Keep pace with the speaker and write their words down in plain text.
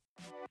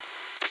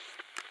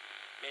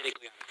Hello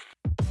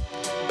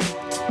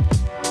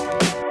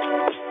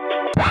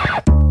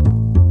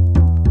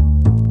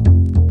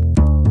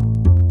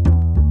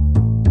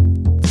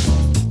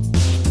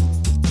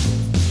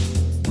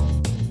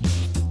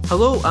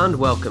and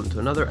welcome to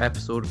another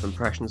episode of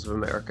Impressions of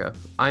America.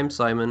 I'm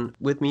Simon.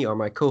 With me are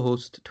my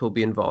co-hosts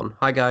Toby and Vaughn.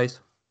 Hi guys.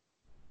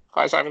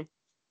 Hi Simon.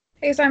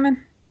 Hey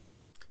Simon.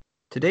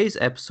 Today's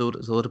episode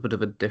is a little bit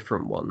of a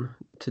different one.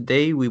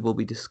 Today we will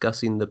be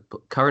discussing the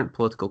current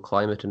political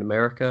climate in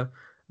America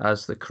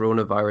as the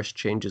coronavirus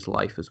changes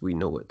life as we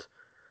know it.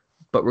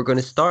 But we're going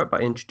to start by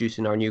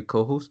introducing our new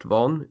co-host,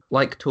 Vaughn.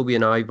 Like Toby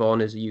and I,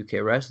 Vaughn is a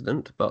UK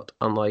resident, but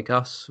unlike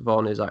us,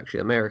 Vaughn is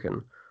actually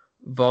American.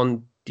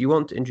 Vaughn, do you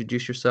want to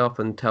introduce yourself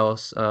and tell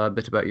us a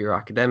bit about your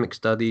academic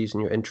studies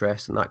and your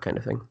interests and that kind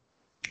of thing?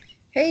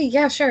 Hey,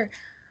 yeah, sure.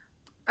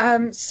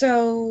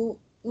 So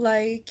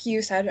like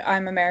you said,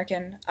 I'm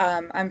American.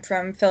 I'm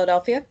from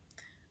Philadelphia,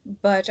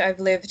 but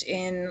I've lived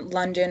in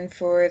London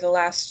for the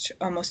last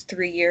almost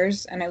 3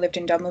 years, and I lived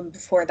in Dublin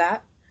before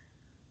that.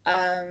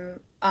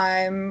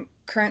 I'm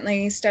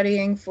currently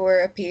studying for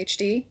a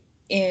PhD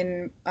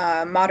in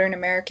modern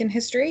American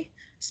history,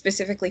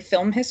 specifically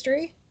film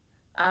history.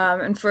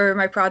 And for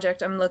my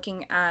project, I'm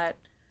looking at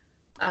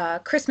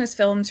Christmas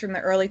films from the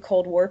early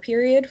Cold War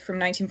period, from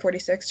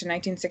 1946 to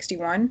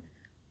 1961,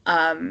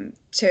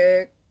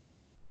 to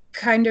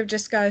kind of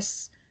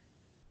discuss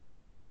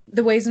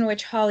the ways in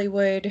which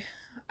Hollywood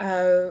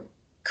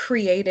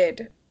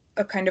created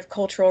a kind of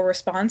cultural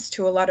response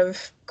to a lot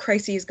of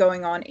crises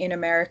going on in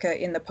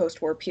America in the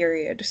post-war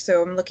period.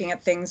 So I'm looking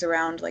at things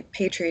around like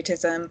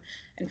patriotism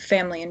and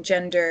family and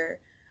gender,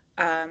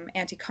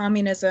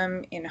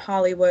 anti-communism in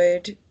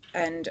Hollywood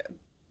and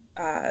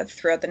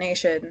throughout the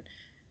nation,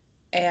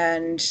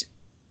 and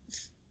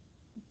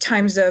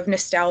times of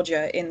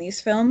nostalgia in these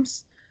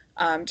films,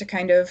 to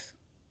kind of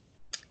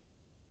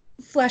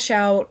flesh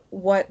out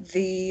what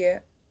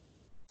the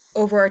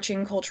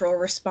overarching cultural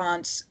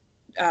response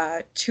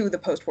to the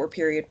post-war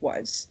period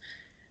was.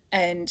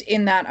 And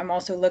in that, I'm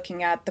also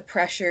looking at the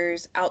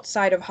pressures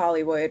outside of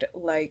Hollywood,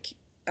 like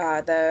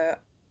the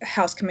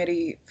House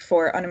Committee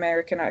for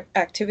Un-American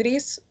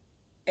Activities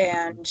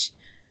and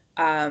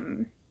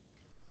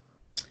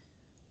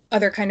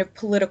other kind of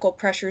political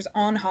pressures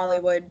on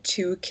Hollywood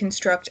to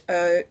construct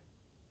a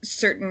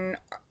certain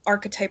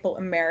archetypal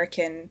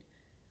American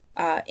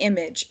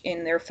image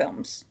in their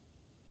films.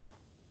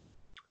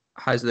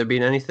 Has there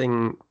been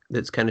anything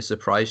that's kind of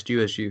surprised you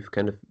as you've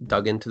kind of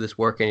dug into this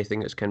work? Anything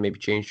that's kind of maybe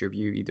changed your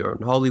view either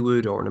on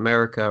Hollywood or in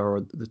America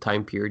or the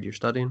time period you're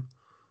studying?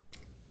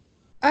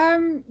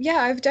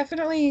 Yeah, I've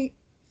definitely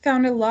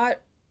found a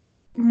lot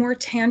more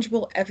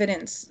tangible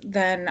evidence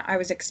than I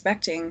was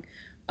expecting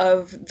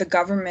of the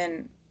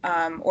government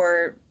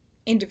or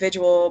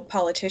individual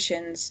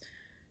politicians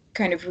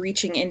kind of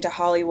reaching into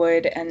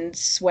Hollywood and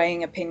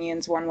swaying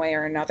opinions one way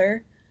or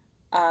another.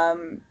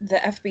 The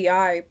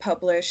FBI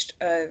published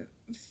a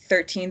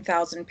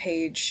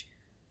 13,000-page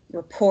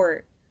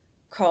report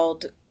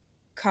called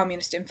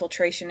Communist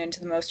Infiltration into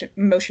the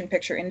Motion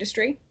Picture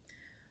Industry.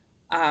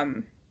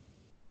 And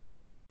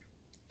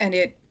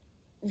it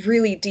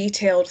really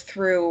detailed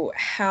through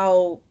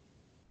how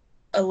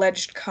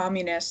alleged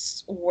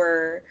communists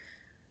were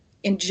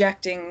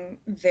injecting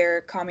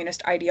their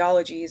communist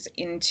ideologies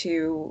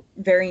into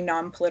very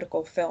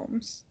non-political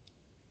films.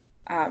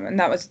 And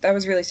that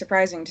was really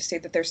surprising to see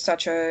that there's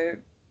such a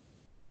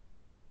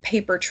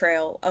paper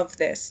trail of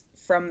this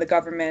from the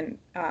government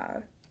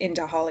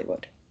into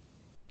Hollywood.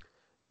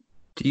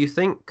 Do you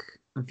think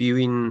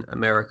viewing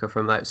America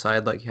from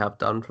outside like you have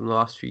done from the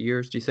last few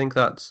years, do you think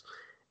that's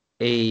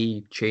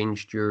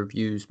changed your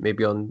views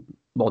maybe on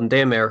modern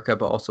day America,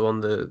 but also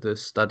on the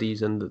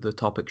studies and the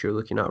topics you're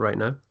looking at right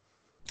now?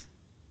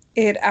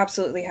 It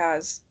absolutely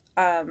has.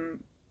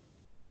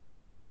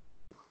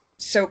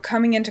 So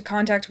coming into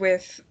contact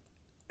with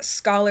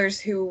scholars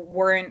who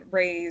weren't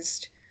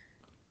raised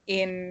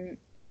in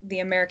the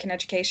American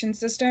education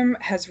system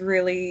has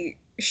really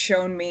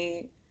shown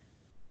me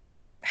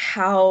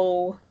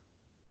how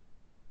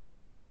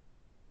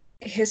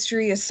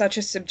history is such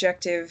a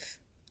subjective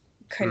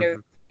kind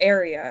of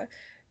area.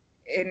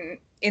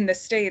 In the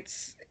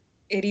States,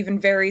 it even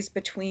varies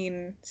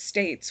between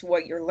states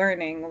what you're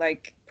learning,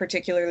 like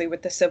particularly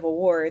with the Civil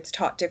War, it's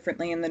taught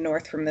differently in the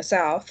North from the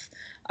South,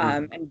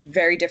 and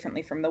very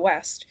differently from the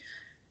West.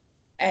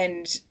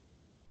 And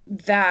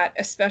that,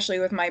 especially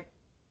with my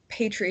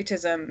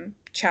patriotism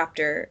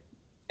chapter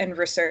and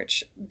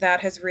research,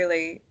 that has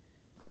really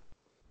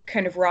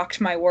kind of rocked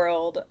my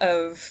world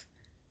of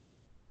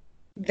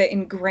the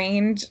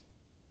ingrained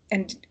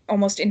and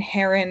almost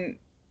inherent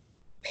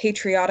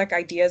patriotic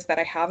ideas that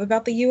I have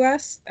about the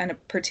US and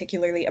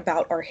particularly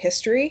about our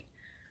history,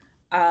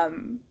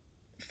 from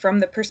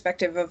the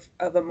perspective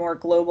of a more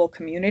global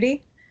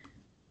community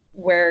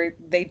where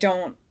they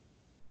don't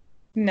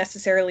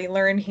necessarily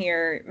learn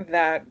here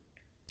that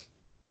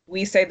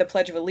we say the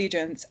Pledge of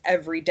Allegiance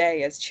every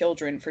day as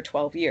children for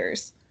 12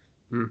 years.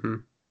 Mm-hmm.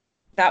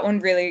 That one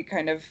really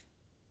kind of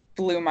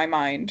blew my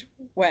mind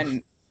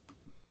when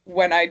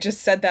when I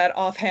just said that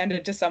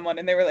offhanded to someone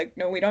and they were like,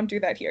 no, we don't do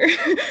that here.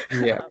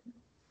 Yeah.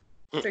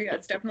 So yeah,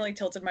 it's definitely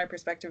tilted my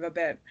perspective a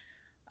bit.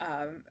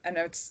 And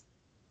it's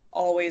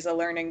always a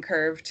learning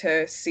curve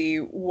to see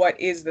what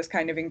is this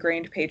kind of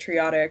ingrained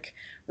patriotic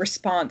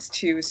response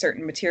to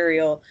certain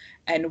material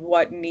and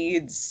what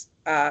needs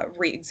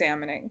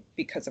re-examining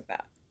because of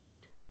that.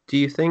 Do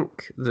you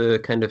think the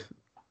kind of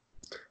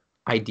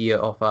idea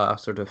of a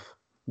sort of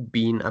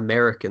being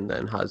American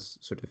then has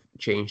sort of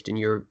changed in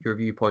your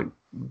viewpoint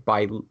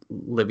by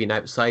living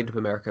outside of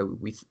America?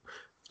 We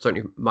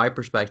certainly my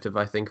perspective,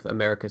 I think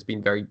America has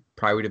been very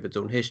proud of its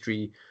own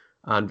history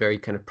and very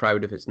kind of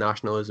proud of its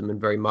nationalism and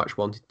very much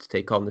wanted to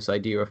take on this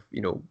idea of,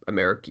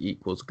 America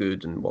equals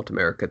good and what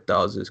America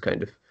does is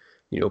kind of,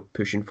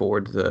 pushing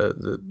forward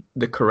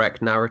the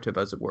correct narrative,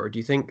 as it were. Do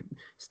you think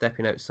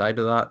stepping outside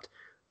of that,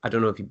 I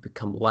don't know if you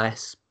become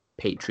less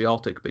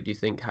patriotic, but do you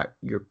think how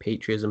your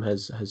patriotism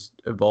has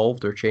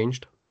evolved or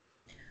changed?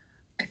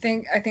 I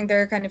think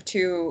there are kind of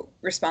two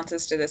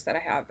responses to this that I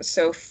have.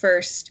 So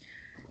first,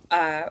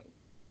 uh,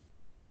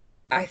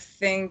 I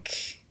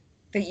think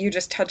that you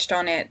just touched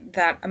on it,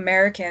 that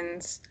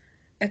Americans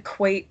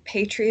equate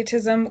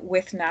patriotism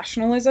with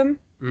nationalism,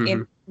 in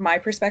Hmm. my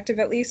perspective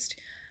at least.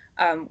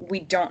 We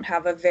don't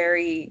have a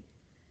very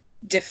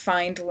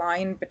defined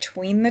line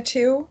between the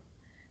two,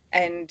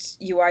 and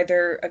you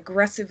either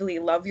aggressively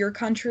love your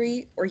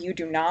country or you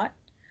do not.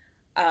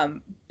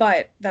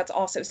 But that's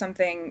also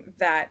something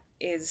that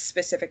is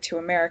specific to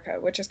America,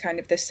 which is kind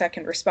of the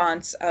second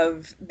response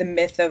of the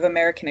myth of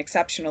American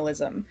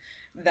exceptionalism,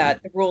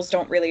 that the rules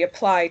don't really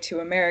apply to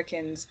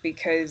Americans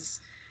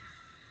because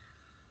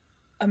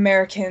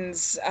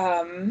Americans,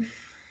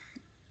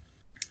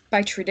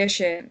 by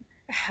tradition,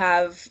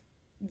 have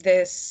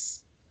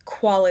this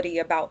quality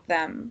about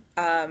them.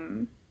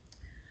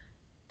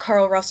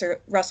 Carl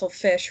Russell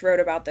Fish wrote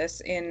about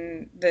this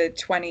in the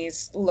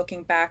 20s,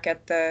 looking back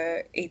at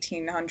the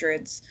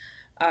 1800s,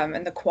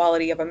 and the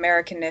quality of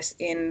Americanness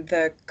in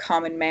the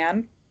common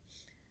man.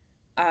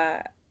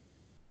 Uh,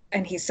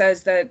 and he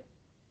says that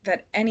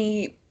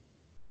any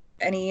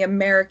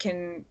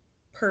American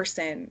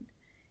person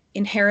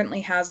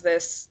inherently has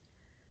this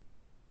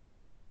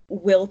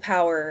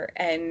willpower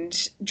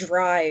and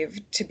drive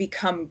to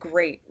become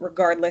great,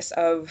 regardless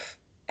of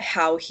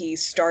how he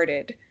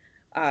started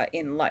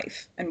in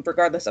life and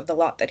regardless of the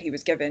lot that he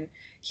was given.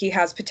 He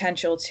has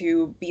potential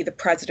to be the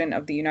president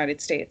of the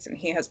United States, and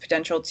he has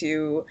potential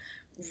to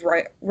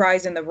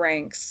rise in the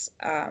ranks.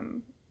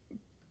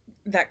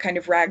 That kind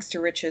of rags to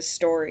riches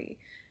story.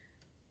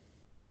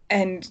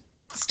 And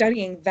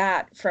studying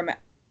that from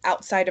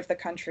outside of the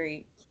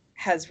country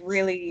has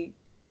really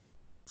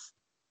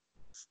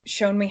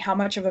shown me how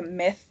much of a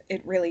myth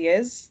it really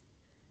is,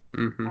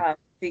 Hmm.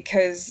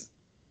 because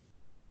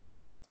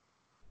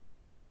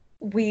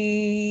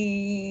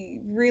we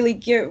really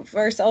give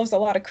ourselves a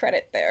lot of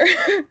credit there.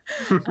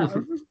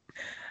 um,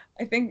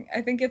 I think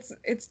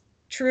it's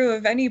true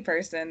of any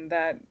person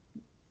that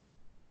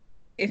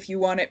if you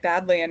want it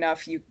badly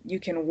enough, you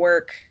can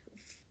work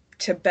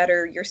to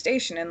better your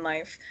station in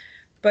life.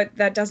 But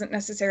that doesn't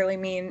necessarily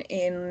mean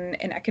in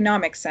an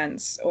economic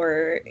sense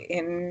or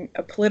in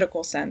a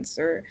political sense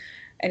or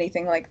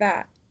anything like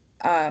that.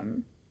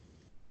 Um,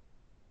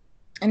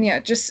 and yeah,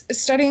 just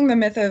studying the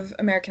myth of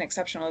American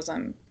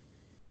exceptionalism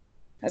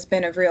has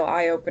been a real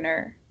eye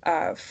opener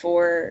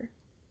for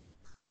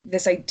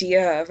this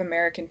idea of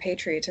American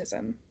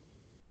patriotism.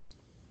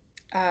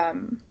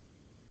 Um,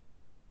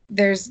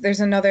 there's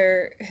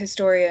another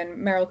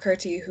historian, Merrill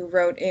Curti, who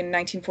wrote in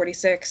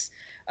 1946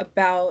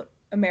 about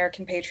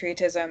American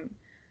patriotism,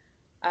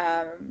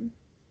 um,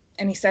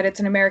 and he said it's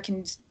an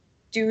American's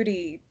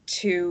duty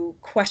to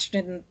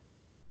question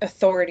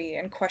authority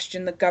and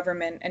question the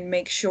government and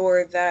make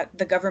sure that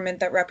the government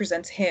that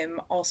represents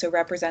him also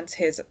represents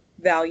his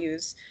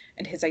values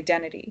and his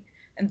identity.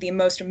 And the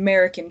most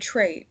American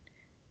trait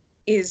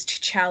is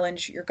to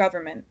challenge your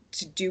government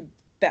to do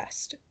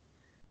best.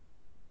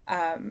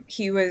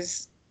 He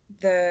was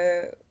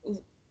the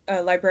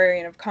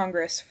Librarian of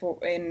Congress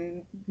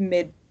in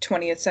mid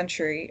 20th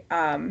century,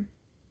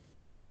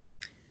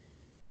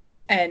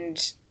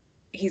 and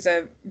he's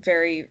a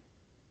very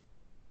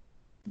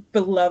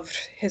beloved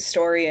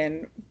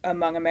historian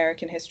among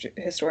American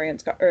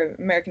historians or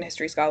American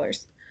history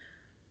scholars.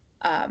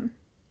 Um,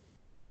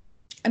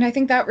 and I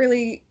think that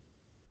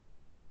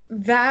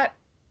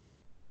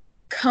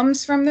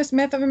comes from this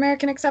myth of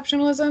American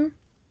exceptionalism,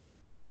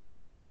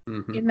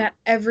 Hmm. in that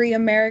every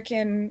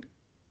American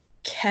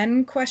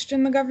can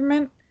question the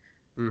government,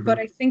 but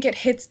Hmm. I think it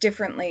hits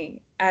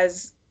differently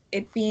as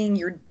it being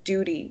your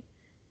duty,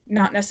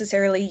 not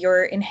necessarily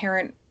your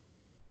inherent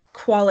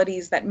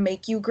qualities that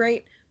make you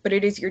great, but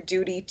it is your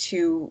duty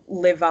to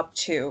live up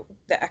to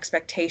the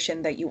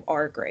expectation that you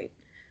are great.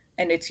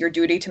 And it's your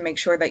duty to make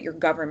sure that your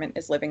government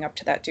is living up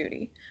to that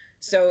duty.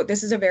 So,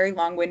 this is a very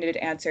long winded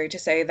answer to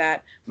say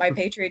that my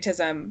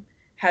patriotism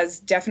has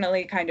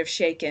definitely kind of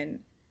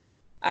shaken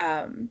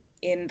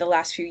in the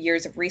last few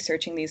years of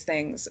researching these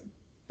things.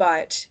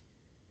 But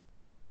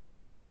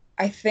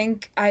I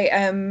think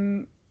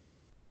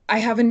I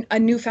have a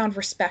newfound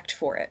respect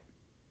for it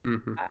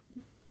Mm-hmm. uh,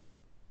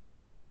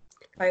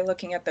 by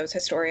looking at those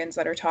historians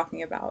that are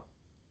talking about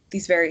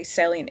these very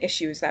salient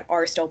issues that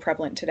are still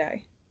prevalent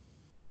today.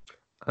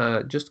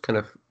 Just kind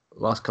of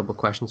last couple of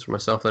questions for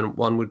myself. Then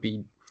one would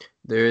be,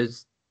 there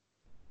is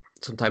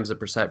sometimes a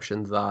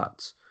perception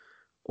that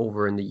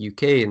over in the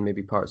UK and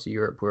maybe parts of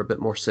Europe, we're a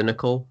bit more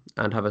cynical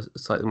and have a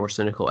slightly more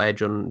cynical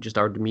edge on just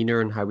our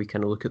demeanor and how we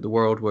kind of look at the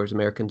world, whereas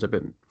Americans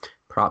are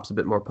perhaps a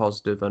bit more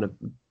positive and a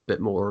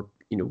bit more,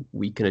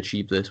 we can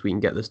achieve this, we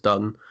can get this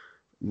done.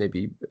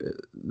 Maybe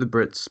the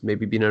Brits,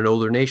 maybe being an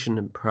older nation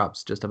and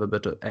perhaps just have a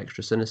bit of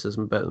extra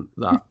cynicism about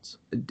that.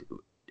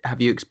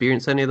 Have you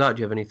experienced any of that?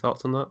 Do you have any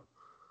thoughts on that?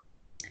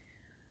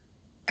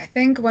 I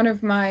think one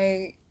of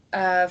my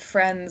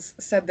friends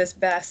said this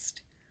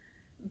best,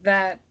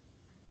 that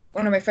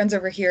one of my friends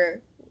over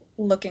here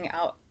looking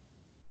out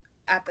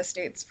at the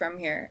States from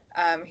here,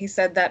 he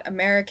said that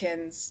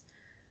Americans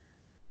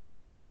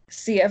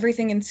see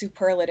everything in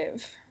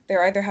superlative.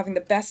 They're either having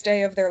the best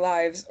day of their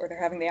lives or they're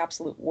having the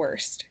absolute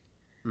worst.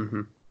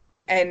 Mm-hmm.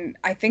 And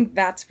I think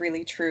that's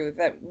really true,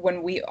 that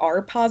when we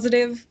are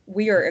positive,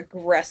 we are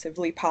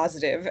aggressively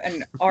positive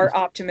and our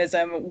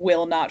optimism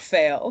will not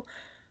fail.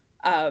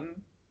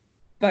 Um,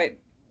 but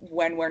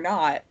when we're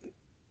not,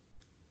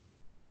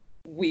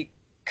 we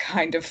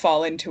kind of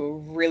fall into a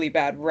really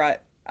bad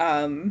rut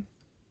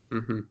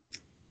Mm-hmm.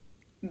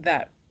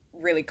 that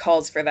really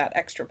calls for that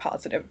extra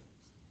positive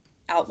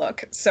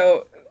outlook.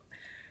 So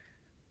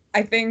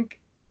I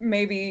think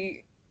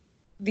maybe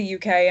the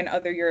UK and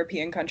other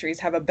European countries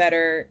have a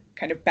better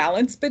kind of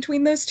balance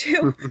between those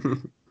two.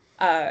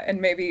 And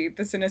maybe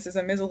the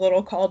cynicism is a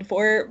little called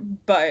for,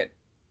 but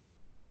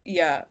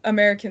yeah,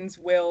 Americans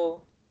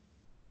will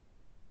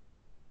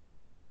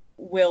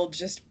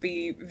just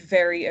be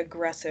very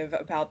aggressive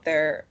about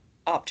their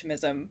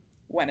optimism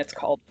when it's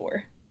called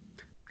for.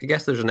 I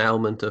guess there's an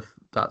element of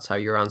that's how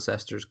your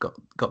ancestors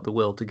got the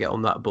will to get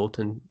on that boat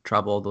and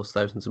travel all those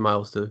thousands of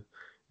miles to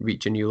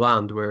reach a new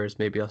land, whereas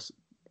maybe us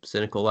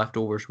cynical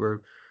leftovers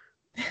were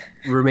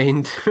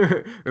remained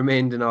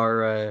remained in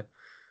our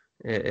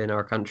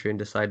country and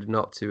decided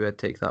not to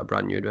take that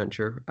brand new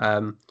adventure.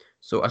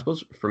 So I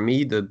suppose for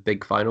me the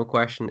big final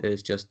question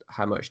is just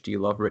how much do you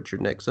love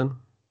Richard Nixon?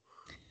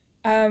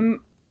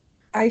 Um,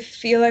 I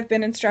feel I've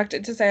been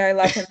instructed to say I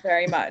love him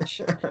very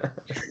much.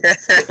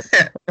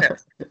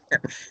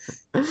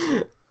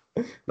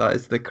 That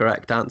is the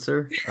correct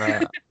answer.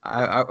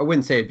 I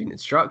wouldn't say I've been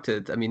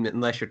instructed. I mean,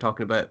 unless you're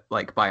talking about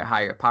like by a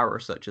higher power,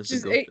 such as the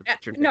Just ghost of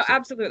Richard no, Nixon.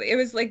 absolutely. It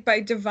was like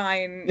by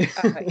divine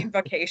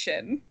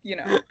invocation, you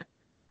know.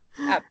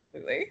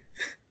 Absolutely.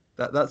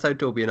 That's how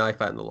Toby and I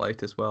found the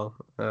light as well.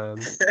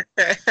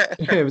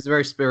 It was a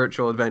very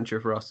spiritual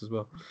adventure for us as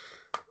well.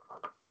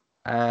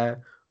 Uh,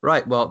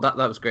 right. Well, that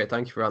was great.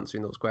 Thank you for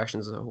answering those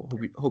questions. I hope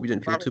you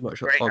didn't feel That was too much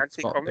great on the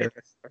spot there.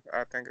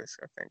 anti-communist.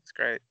 I think it's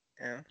great.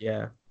 Yeah.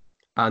 Yeah.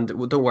 And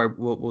don't worry,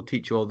 we'll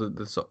teach you all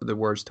the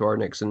words to our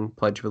Nixon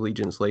Pledge of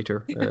Allegiance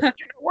later. You know,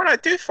 what I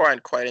do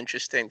find quite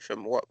interesting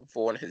from what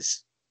Vaughan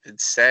has been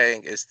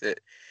saying is that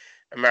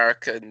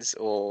Americans,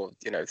 or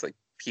it's like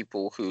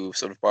people who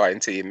sort of buy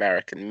into the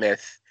American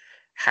myth,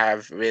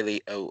 have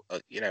really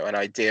an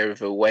idea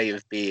of a way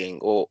of being,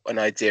 or an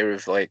idea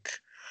of like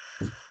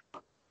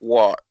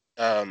what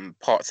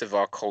parts of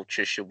our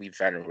culture should we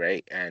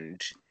venerate,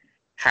 and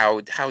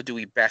how do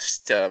we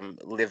best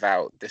live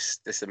out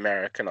this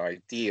American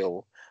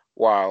ideal,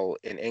 while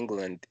in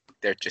England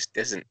there just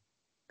isn't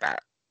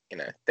that,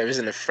 there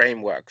isn't a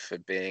framework for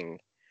being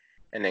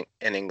an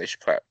English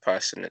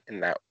person in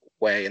that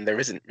way, and there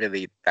isn't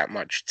really that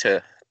much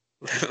to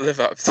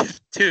live up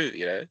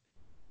to.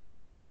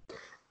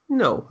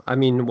 No, I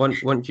mean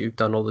once you've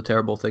done all the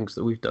terrible things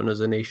that we've done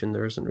as a nation,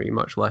 there isn't really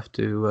much left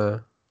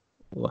to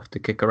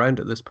kick around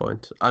at this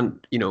point.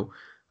 And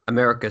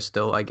America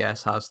still, I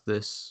guess, has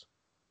this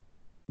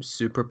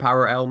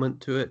superpower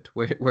element to it,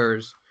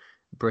 whereas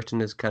Britain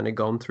has kind of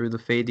gone through the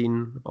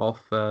fading of,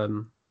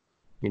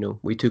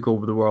 we took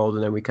over the world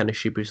and then we kind of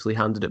sheepishly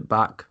handed it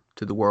back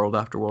to the world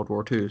after World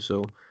War II.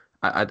 So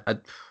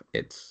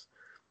it's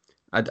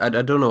I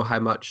don't know how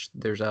much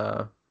there's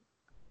a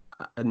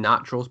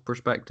natural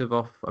perspective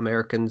of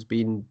Americans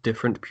being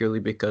different purely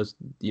because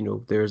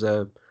there's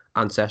a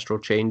ancestral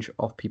change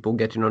of people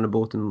getting on a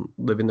boat and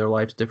living their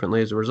lives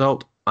differently as a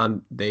result,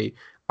 and they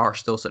are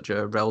still such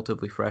a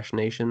relatively fresh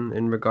nation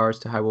in regards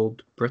to how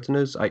old Britain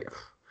is. I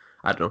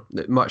don't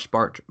know. Much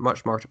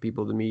smarter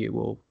people than me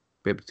will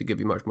be able to give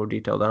you much more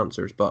detailed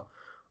answers, but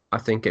I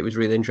think it was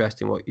really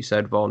interesting what you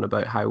said, Vaughn,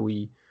 about how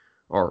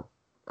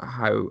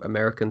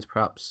Americans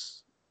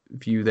perhaps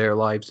view their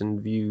lives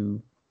and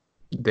view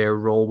their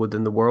role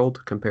within the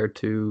world compared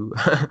to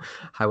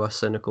how us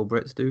cynical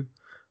Brits do.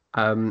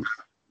 Um,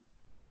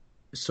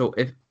 so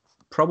if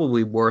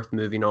probably worth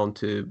moving on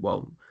to,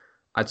 well,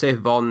 I'd say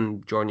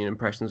Von joining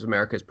Impressions of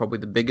America is probably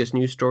the biggest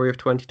news story of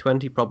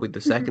 2020. Probably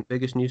the second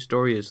biggest news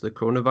story is the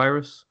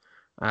coronavirus.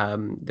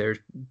 There's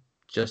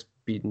just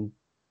been,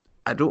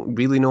 I don't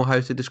really know how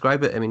to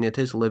describe it. I mean, it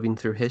is living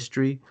through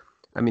history.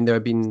 I mean, there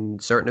have been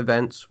certain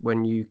events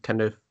when you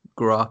kind of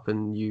grow up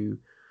and you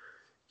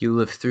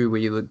live through, where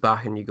you look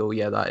back and you go,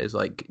 yeah, that is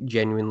like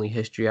genuinely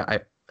history I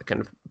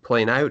kind of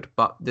playing out.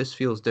 But this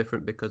feels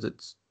different because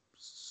it's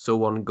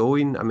so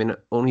ongoing. I mean,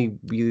 only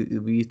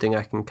real thing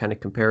I can kind of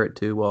compare it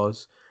to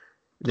was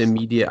the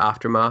immediate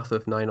aftermath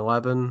of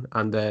 9/11,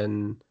 and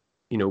then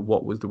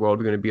what was the world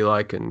going to be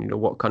like, and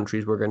what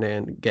countries were going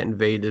to get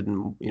invaded,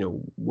 and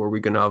were we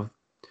going to have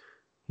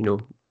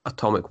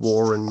atomic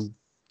war and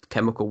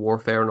chemical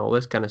warfare and all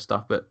this kind of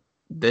stuff. But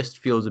this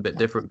feels a bit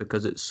different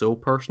because it's so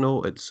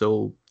personal. It's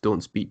so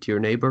don't speak to your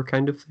neighbor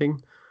kind of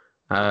thing.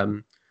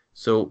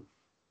 So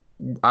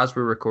as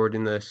we're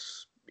recording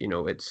this,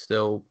 it's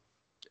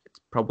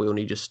probably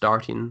only just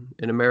starting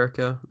in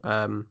America.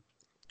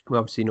 We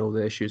obviously know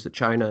the issues that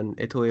China and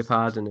Italy have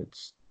had, and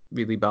it's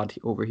really bad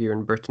over here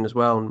in Britain as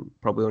well, and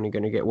probably only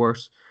going to get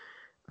worse.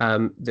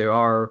 There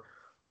are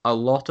a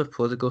lot of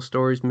political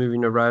stories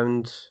moving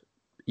around,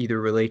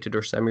 either related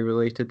or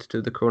semi-related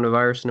to the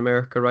coronavirus in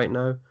America right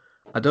now.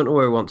 I don't know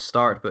where I want to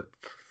start, but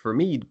for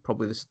me,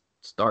 probably the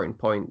starting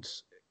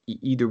point,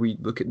 either we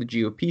look at the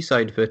GOP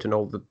side of it and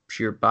all the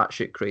sheer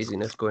batshit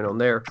craziness going on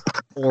there,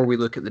 or we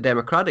look at the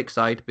Democratic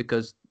side,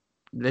 because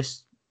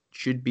this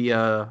should be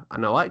an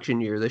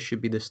election year. This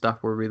should be the stuff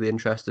we're really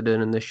interested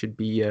in, and this should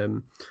be,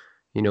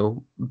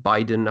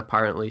 Biden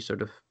apparently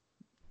sort of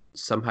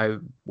somehow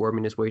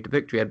worming his way to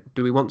victory.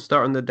 Do we want to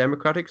start on the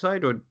Democratic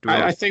side, or do we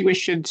I think we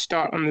should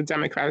start on the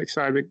Democratic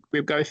side.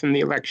 We go from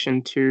the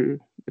election to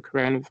the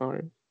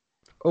coronavirus.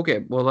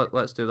 Okay, well,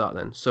 let's do that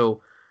then.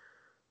 So,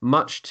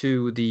 much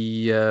to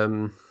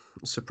the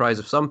surprise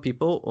of some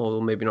people,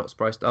 although maybe not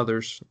surprise to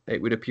others, it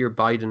would appear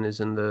Biden is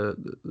in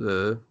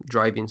the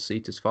driving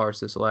seat as far as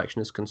this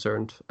election is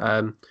concerned.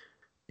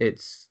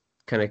 It's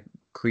kind of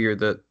clear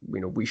that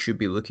we should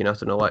be looking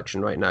at an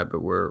election right now,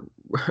 but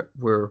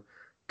we're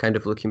kind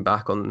of looking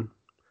back on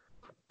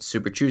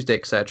Super Tuesday,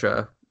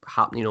 etc.,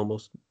 happening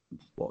almost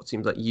what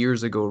seems like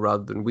years ago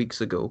rather than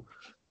weeks ago.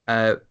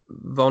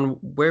 Vaughn,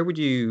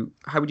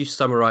 how would you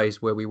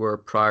summarize where we were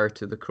prior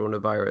to the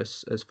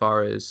coronavirus, as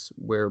far as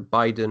where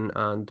Biden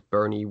and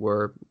Bernie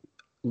were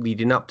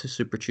leading up to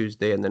Super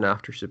Tuesday and then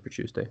after Super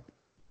Tuesday?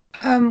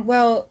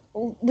 Well,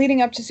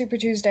 leading up to Super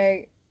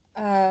Tuesday,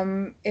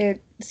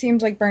 it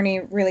seemed like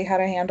Bernie really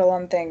had a handle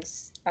on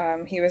things.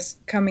 He was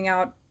coming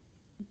out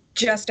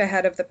just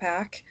ahead of the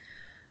pack.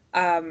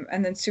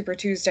 And then Super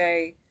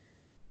Tuesday,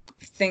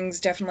 things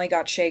definitely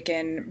got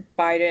shaken.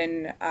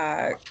 Biden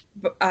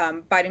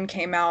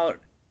came out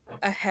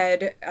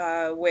ahead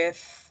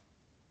with,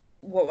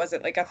 what was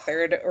it, like a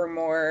third or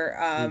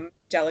more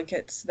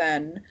delegates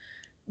than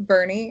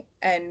Bernie.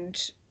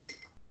 And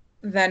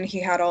then he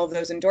had all of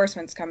those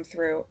endorsements come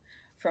through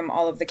from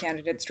all of the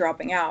candidates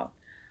dropping out.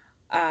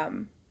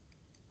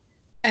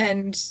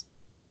 And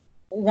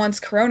once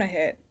Corona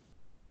hit,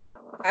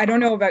 I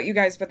don't know about you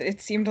guys, but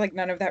it seemed like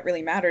none of that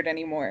really mattered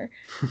anymore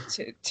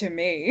to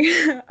me.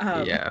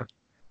 Yeah.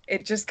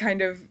 It just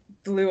kind of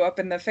blew up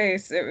in the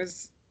face.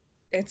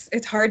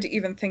 It's hard to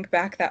even think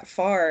back that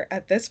far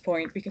at this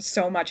point, because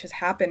so much has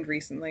happened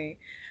recently,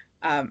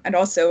 and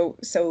also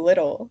so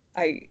little.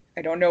 I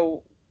don't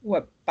know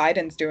what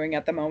Biden's doing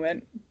at the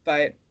moment,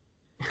 but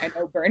I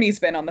know Bernie's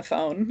been on the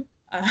phone.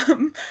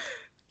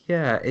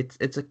 Yeah,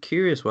 it's a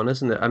curious one,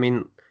 isn't it? I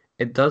mean,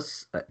 it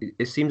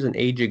seems an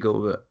age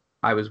ago that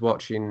I was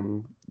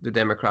watching the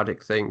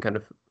Democratic thing kind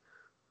of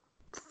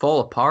fall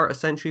apart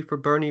essentially for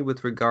Bernie,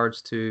 with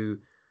regards to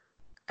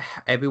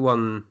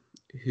everyone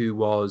who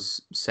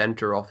was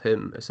center of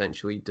him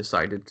essentially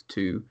decided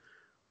to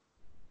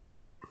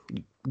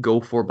go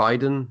for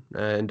Biden,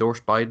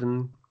 endorse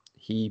Biden.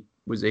 He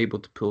was able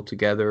to pull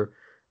together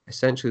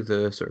essentially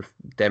the sort of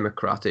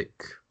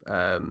Democratic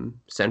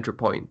center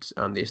point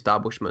and the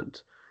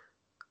establishment.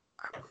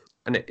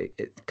 And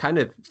it kind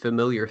of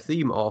familiar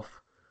theme of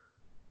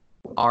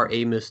our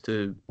aim is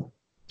to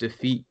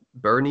defeat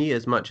Bernie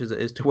as much as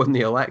it is to win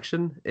the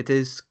election. It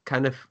is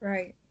kind of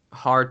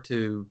hard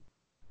to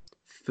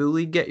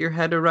fully get your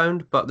head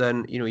around, but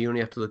then you only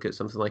have to look at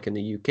something like in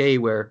the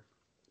UK, where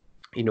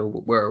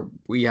where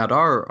we had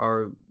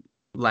our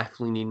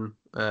left-leaning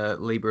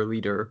Labour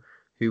leader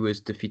who was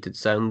defeated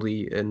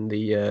soundly in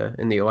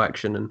the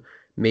election, and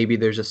maybe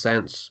there's a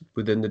sense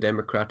within the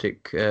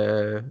Democratic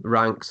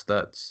ranks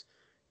that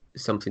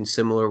something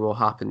similar will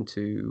happen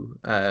to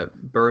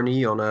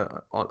Bernie on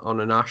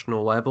a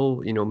national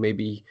level.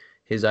 Maybe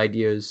his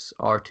ideas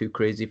are too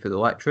crazy for the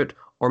electorate,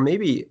 or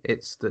maybe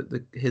it's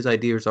that his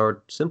ideas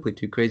are simply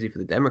too crazy for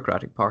the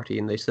Democratic Party,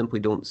 and they simply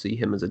don't see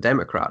him as a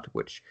Democrat,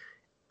 which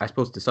I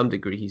suppose to some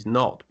degree he's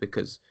not,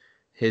 because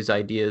his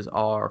ideas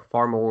are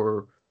far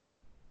more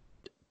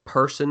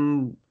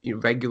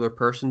regular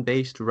person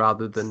based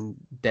rather than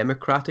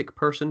democratic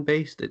person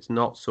based. It's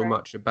not so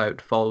much about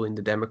following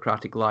the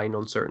democratic line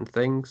on certain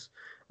things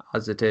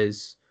as it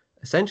is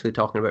essentially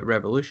talking about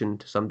revolution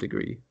to some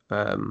degree.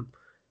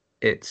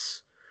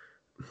 It's,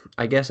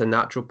 I guess, a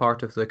natural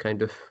part of the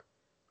kind of,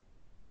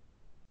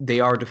 they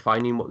are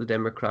defining what the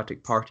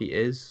Democratic Party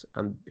is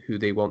and who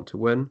they want to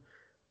win.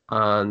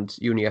 And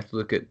you only have to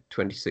look at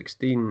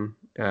 2016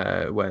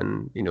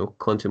 when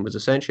Clinton was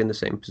essentially in the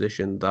same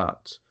position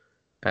that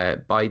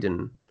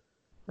Biden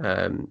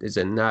is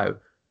in now.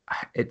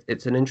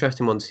 It's an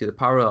interesting one to see the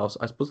parallels.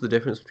 I suppose the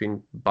difference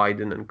between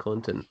Biden and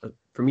Clinton,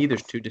 for me,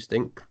 there's two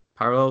distinct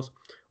parallels.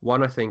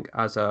 One, I think,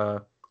 as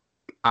a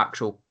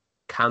actual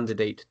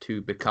candidate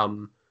to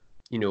become,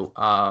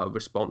 a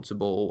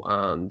responsible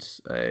and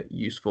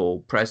useful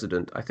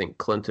president, I think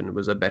Clinton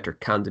was a better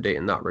candidate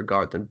in that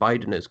regard than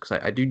Biden is, because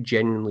I do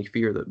genuinely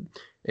fear that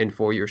in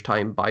 4 years'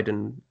 time,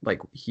 Biden,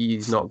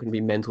 he's not going to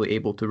be mentally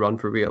able to run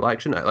for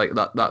re-election.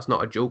 That's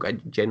not a joke. I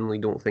genuinely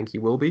don't think he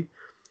will be.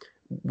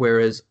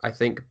 Whereas I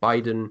think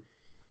Biden,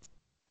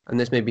 and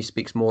this maybe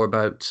speaks more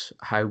about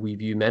how we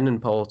view men in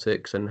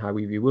politics and how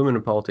we view women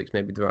in politics,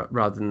 maybe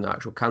rather than the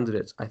actual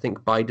candidates. I think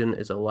Biden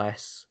is a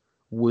less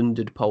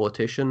wounded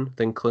politician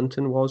than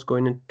Clinton was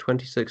going in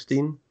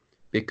 2016,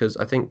 because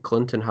I think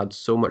Clinton had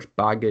so much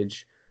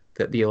baggage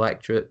that the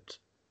electorate,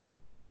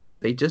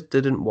 they just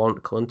didn't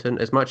want Clinton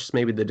as much as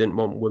maybe they didn't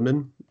want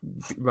women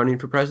running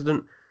for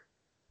president.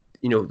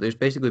 There's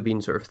basically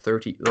been sort of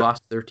the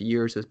last 30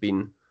 years has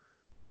been,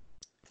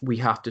 we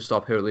have to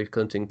stop Hillary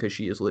Clinton because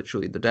she is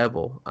literally the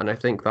devil. And I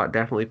think that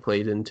definitely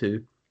played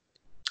into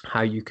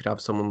how you could have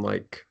someone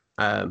like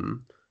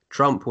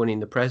Trump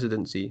winning the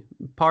presidency.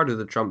 Part of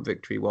the Trump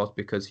victory was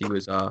because he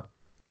was a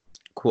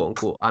quote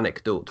unquote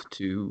anecdote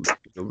to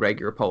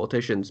regular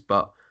politicians.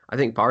 But I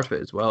think part of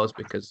it as well is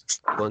because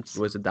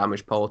Clinton was a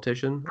damaged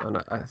politician. And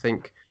I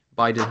think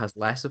Biden has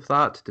less of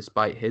that,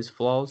 despite his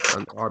flaws,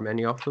 and there are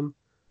many of them.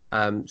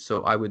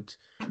 So I would...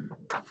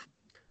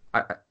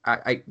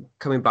 I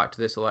coming back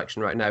to this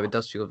election right now, it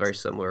does feel very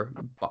similar.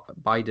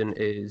 Biden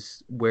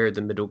is where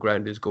the middle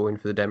ground is going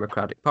for the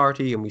Democratic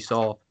Party, and we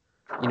saw,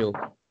 we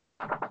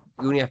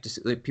only have to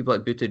see people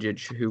like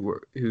Buttigieg who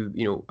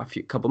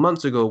a couple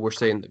months ago were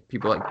saying that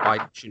people like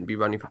Biden shouldn't be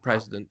running for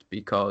president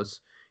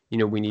because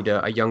we need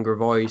a younger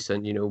voice,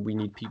 and we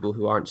need people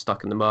who aren't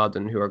stuck in the mud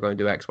and who are going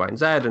to do X, Y, and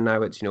Z. And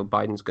now it's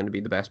Biden's going to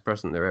be the best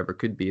president there ever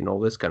could be, and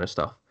all this kind of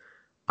stuff.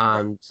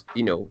 And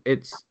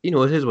it's it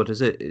is what it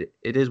is.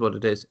 It is what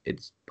it is.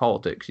 It's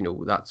politics.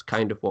 That's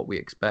kind of what we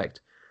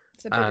expect.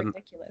 It's a bit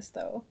ridiculous,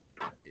 though.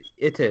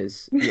 It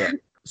is, yeah.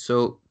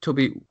 So,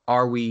 Toby,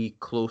 are we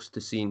close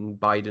to seeing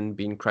Biden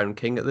being crowned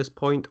king at this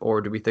point,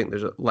 or do we think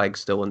there's a leg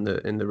still in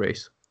the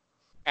race?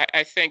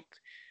 I think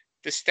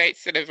the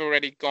states that have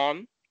already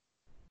gone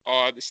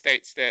are the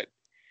states that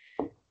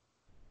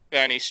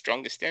Bernie's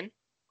strongest in.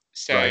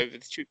 So right.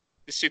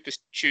 The Super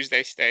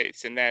Tuesday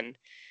states, and then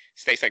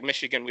states like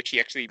Michigan, which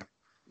he actually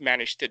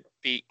managed to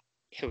beat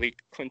Hillary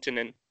Clinton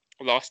in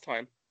last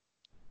time,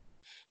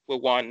 were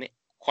won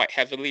quite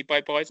heavily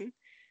by Biden,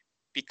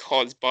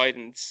 because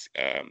Biden's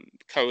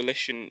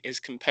coalition is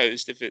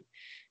composed of a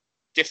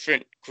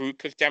different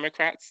group of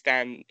Democrats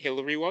than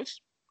Hillary was.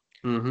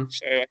 Mm-hmm.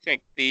 So I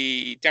think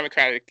the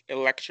Democratic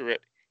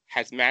electorate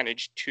has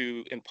managed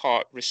to, in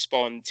part,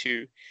 respond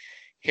to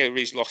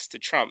Hillary's loss to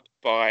Trump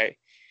by,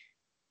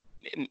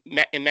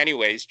 in many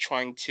ways,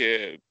 trying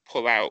to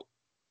pull out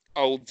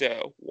older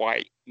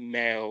white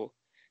male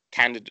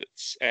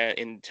candidates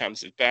in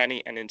terms of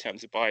Bernie and in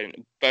terms of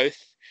Biden,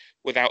 both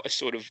without a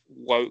sort of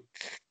woke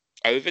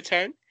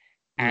overtone.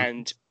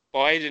 And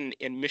Biden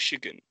in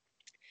Michigan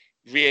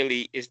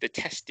really is the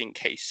testing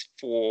case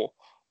for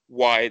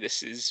why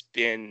this is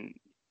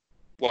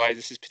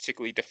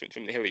particularly different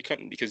from the Hillary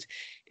Clinton, because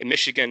in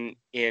Michigan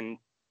in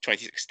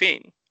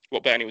 2016,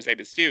 what Bernie was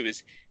able to do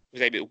is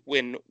was able to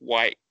win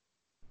white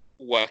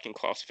working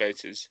class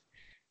voters,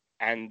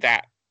 and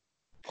that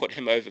put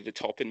him over the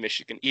top in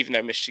Michigan, even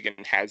though Michigan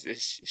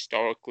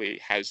historically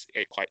has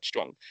a quite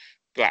strong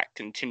black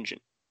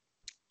contingent.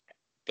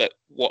 But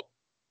what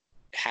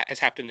has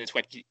happened in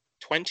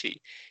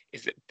 2020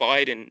 is that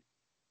Biden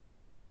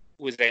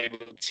was able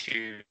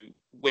to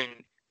win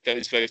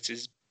those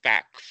voters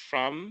back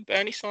from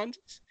Bernie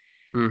Sanders.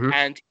 Mm-hmm.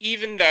 And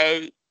even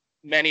though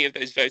many of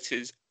those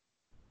voters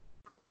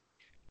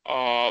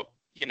are,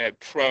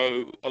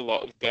 pro a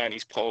lot of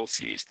Bernie's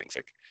policies, things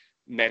like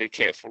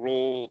Medicare for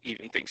all,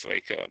 even things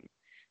like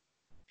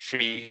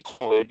free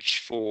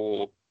college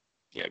for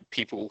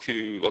people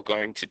who are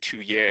going to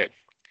 2-year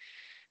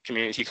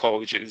community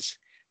colleges,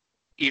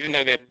 even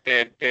though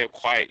they're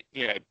quite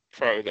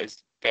pro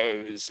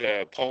those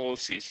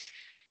policies,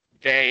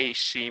 they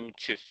seem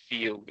to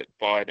feel that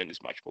Biden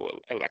is much more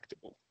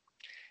electable.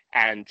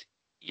 And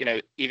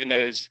even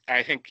though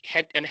I think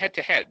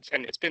head-to-heads,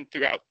 and it's been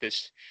throughout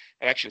this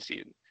election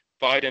season,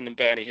 Biden and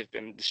Bernie have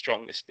been the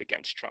strongest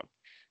against Trump.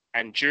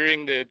 And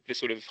during the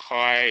sort of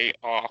high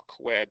arc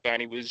where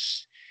Bernie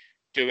was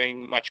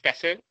doing much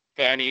better,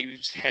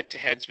 Bernie's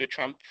head-to-heads with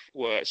Trump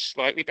were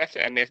slightly better,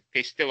 and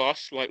they still are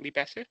slightly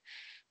better.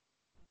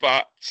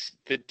 But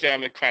the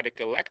Democratic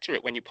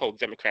electorate, when you poll the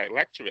Democratic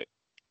electorate,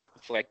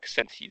 for like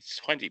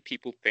 70-20,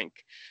 people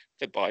think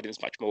that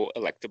Biden's much more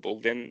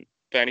electable than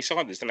Bernie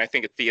Sanders. And I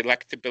think it's the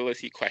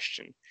electability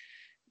question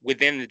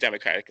within the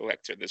Democratic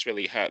electorate that's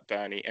really hurt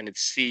Bernie, and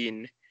it's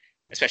seen,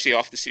 especially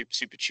after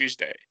Super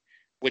Tuesday,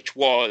 which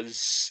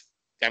was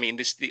I mean,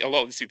 a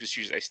lot of the Super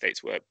Tuesday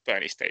states were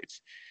Bernie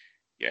states.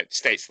 You know,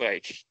 states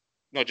like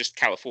not just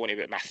California,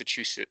 but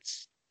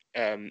Massachusetts,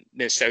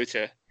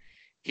 Minnesota.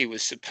 He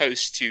was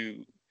supposed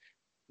to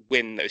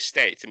win those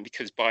states, and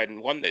because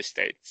Biden won those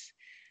states,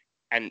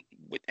 and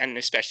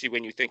especially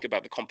when you think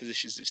about the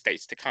compositions of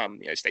states to come,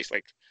 you know, states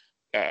like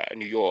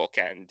New York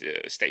and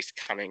states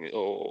coming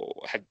or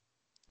have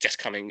just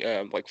coming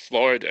like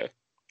Florida,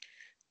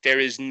 there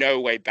is no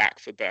way back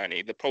for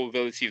Bernie. The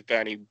probability of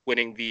Bernie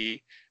winning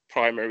the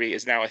primary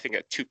is now, I think,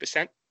 at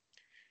 2%.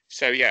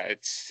 So yeah,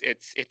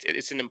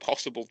 it's an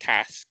impossible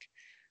task.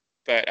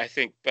 But I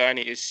think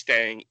Bernie is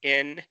staying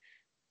in,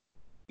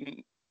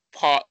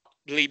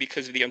 partly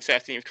because of the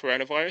uncertainty of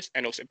coronavirus,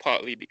 and also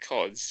partly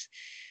because,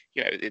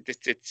 you know,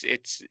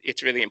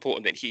 it's really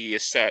important that he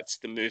asserts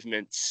the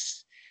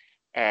movement's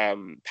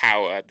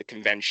power at the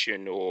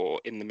convention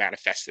or in the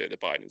manifesto that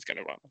Biden's going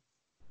to run.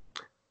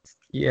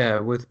 Yeah,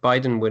 with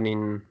Biden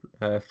winning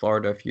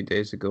Florida a few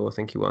days ago, I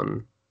think he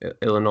won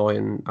Illinois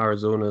and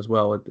Arizona as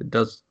well. It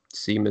does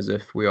seem as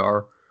if we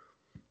are,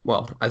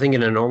 well, I think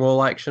in a normal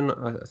election,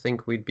 I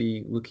think we'd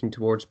be looking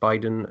towards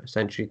Biden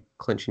essentially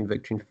clinching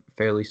victory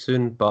fairly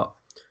soon. But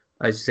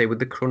as you say, with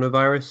the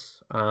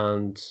coronavirus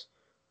and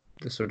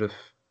the sort of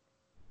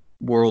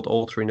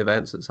world-altering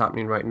events that's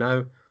happening right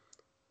now,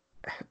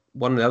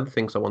 one of the other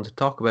things I wanted to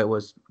talk about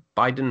was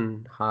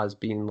Biden has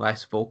been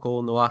less vocal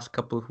in the last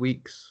couple of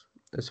weeks,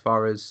 as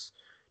far as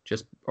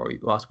or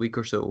last week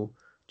or so,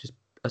 just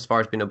as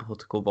far as being a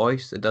political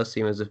voice. It does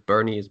seem as if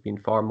Bernie has been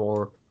far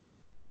more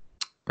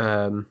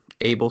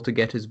able to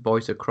get his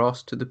voice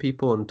across to the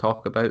people and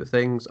talk about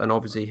things, and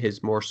obviously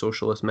his more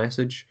socialist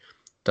message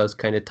does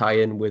kind of tie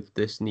in with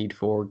this need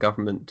for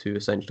government to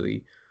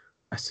essentially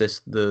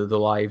assist the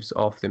lives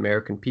of the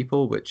American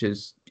people, which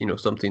is, you know,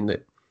 something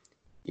that,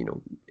 you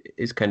know,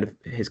 is kind of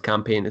his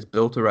campaign is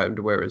built around,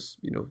 whereas,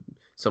 you know,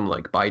 someone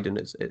like Biden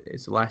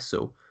is less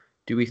so.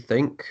 Do we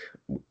think,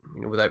 you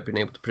know, without being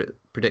able to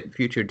predict the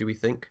future, do we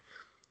think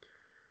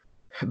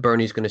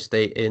Bernie's going to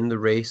stay in the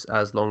race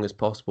as long as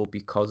possible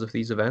because of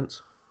these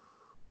events?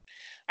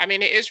 I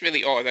mean, it is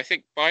really odd. I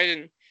think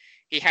Biden,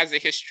 he has a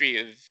history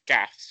of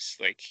gaffes.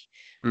 Like,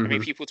 I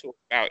mean, people talk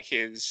about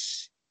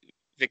his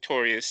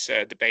victorious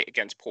debate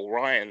against Paul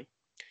Ryan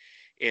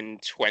in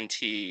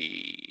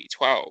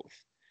 2012.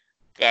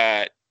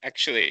 But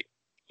actually,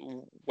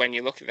 when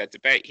you look at that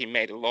debate, he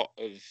made a lot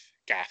of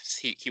gaffes.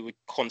 He would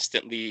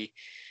constantly,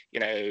 you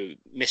know,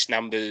 miss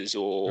numbers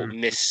or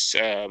miss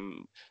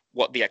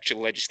what the actual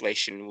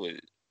legislation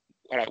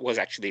was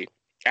actually.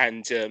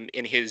 And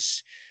in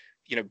his,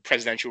 you know,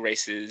 presidential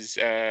races,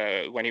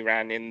 when he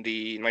ran in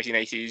the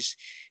 1980s,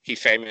 he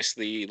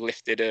famously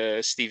lifted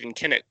a Stephen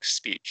Kinnock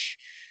speech.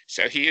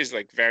 So he is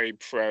like very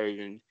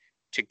prone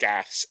to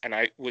gaffes, and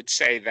I would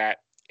say that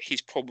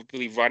he's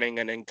probably running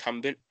an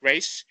incumbent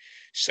race.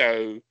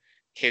 So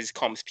his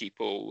comms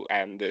people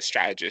and the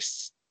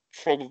strategists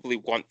probably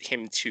want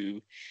him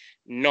to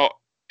not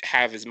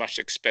have as much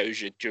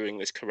exposure during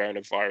this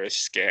coronavirus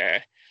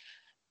scare.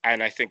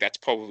 And I think that's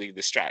probably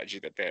the strategy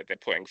that they're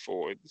putting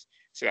forward.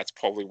 So that's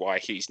probably why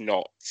he's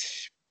not,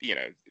 you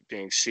know,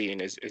 being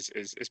seen as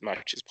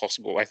much as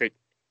possible. I think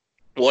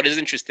what is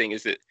interesting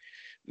is that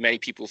many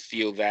people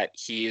feel that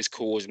he is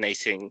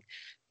coordinating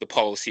the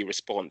policy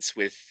response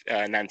with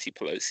Nancy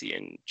Pelosi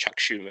and Chuck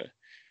Schumer.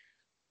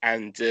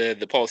 And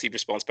the policy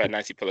response by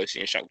Nancy Pelosi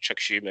and Chuck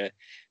Schumer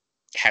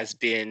has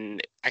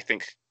been, I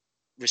think,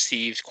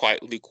 received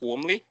quite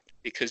lukewarmly,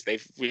 because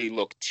they've really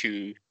looked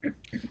to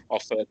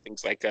offer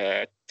things like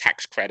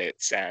tax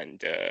credits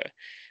and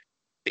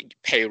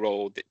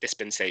payroll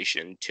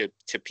dispensation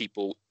to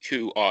people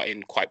who are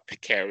in quite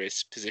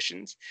precarious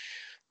positions,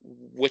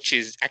 which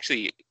is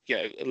actually, you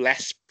know,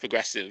 less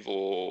progressive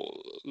or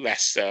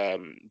less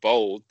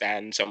bold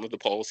than some of the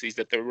policies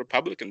that the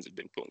Republicans have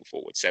been putting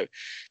forward. So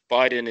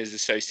Biden is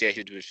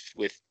associated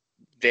with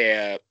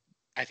their,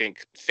 I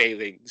think,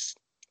 failings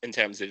in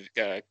terms of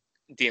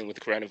dealing with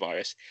the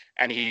coronavirus,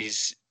 and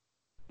he's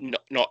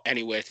not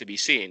anywhere to be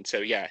seen. So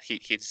yeah,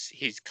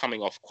 he's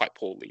coming off quite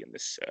poorly in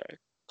this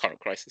current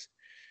crisis.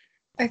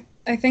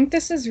 I think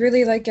this is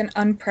really like an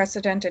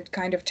unprecedented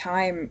kind of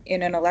time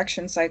in an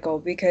election cycle,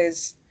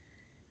 because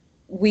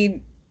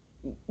we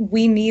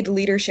need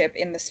leadership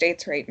in the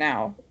states right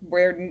now.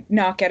 We're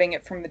not getting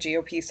it from the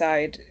GOP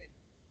side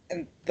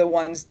and the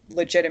ones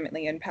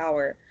legitimately in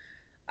power.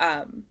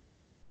 And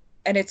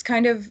it's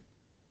kind of,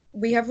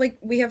 we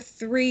have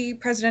three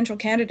presidential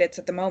candidates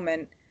at the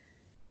moment,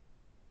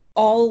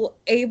 all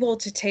able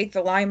to take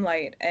the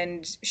limelight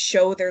and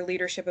show their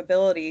leadership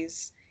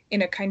abilities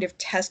in a kind of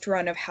test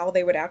run of how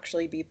they would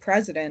actually be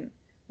president,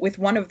 with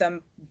one of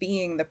them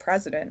being the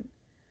president.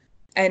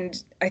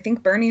 And I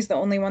think Bernie's the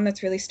only one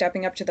that's really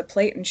stepping up to the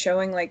plate and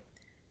showing, like,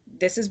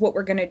 this is what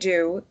we're going to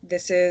do.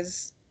 This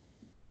is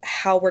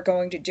how we're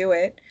going to do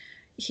it.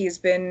 He's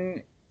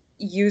been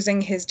using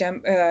his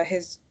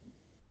donors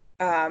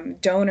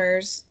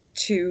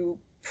to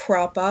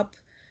prop up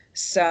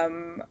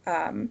some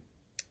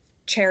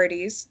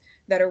charities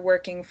that are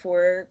working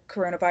for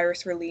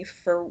coronavirus relief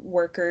for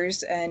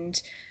workers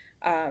and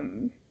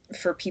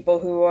for people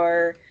who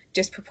are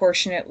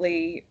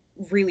disproportionately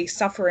really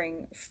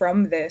suffering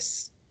from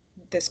this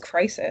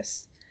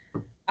crisis.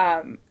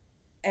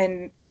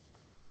 And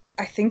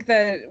I think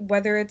that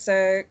whether it's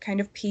a kind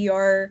of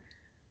PR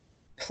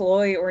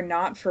ploy or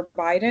not for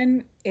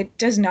Biden, it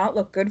does not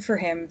look good for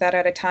him that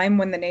at a time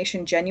when the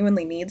nation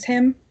genuinely needs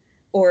him,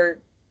 or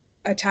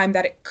a time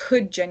that it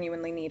could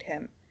genuinely need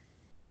him,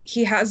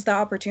 he has the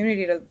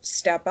opportunity to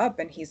step up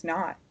and he's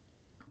not.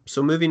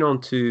 So moving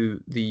on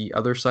to the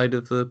other side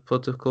of the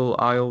political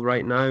aisle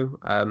right now,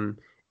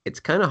 it's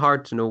kind of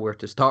hard to know where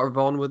to start,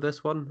 Vaughn, with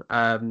this one.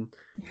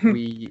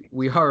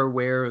 We are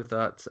aware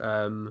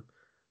that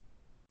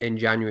in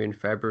January and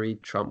February,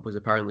 Trump was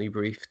apparently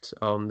briefed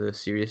on the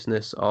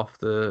seriousness of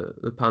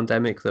the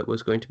pandemic that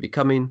was going to be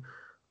coming,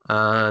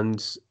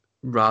 and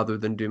rather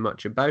than do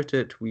much about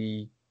it,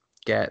 we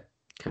get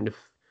kind of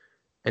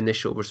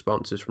initial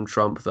responses from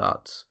Trump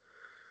that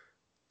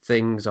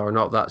things are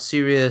not that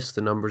serious,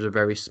 the numbers are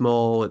very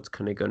small, it's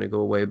kind of going to go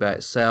away by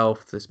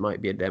itself, this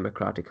might be a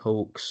Democratic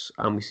hoax,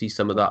 and we see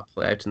some of that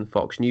play out in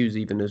Fox News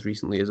even as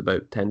recently as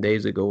about 10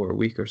 days ago or a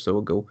week or so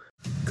ago.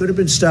 Could have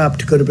been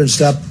stopped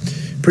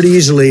pretty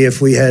easily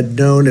if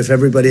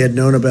everybody had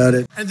known about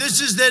it. And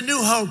this is their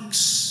new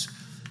hoax.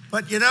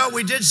 But,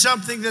 we did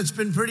something that's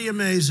been pretty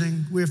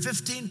amazing. We're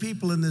 15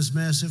 people in this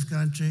massive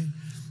country,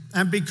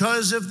 and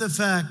because of the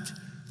fact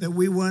that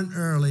we went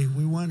early,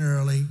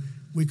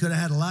 we could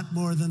have had a lot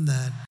more than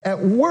that. At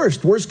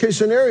worst case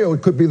scenario,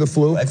 it could be the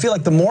flu. I feel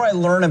like the more I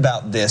learn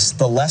about this,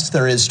 the less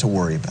there is to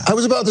worry about. I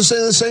was about to say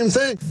the same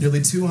thing.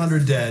 Nearly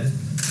 200 dead,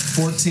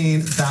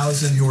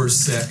 14,000 who are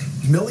sick,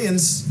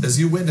 millions, as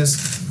you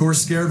witnessed, who are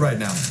scared right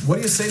now. What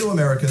do you say to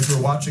Americans who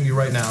are watching you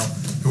right now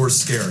who are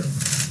scared?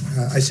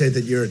 I say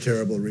that you're a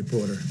terrible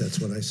reporter. That's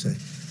what I say.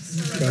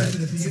 I I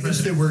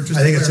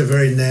think it's a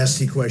very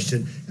nasty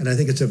question, and I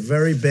think it's a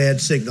very bad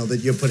signal that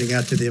you're putting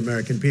out to the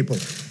American people.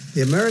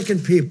 The American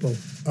people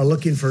are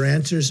looking for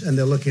answers, and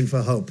they're looking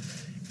for hope.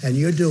 And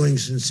you're doing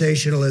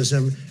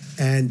sensationalism,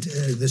 and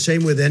the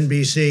same with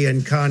NBC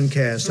and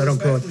Comcast. I don't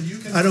call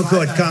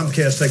it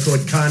Comcast. I call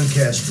it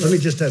Concast. Let me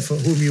just for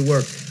whom you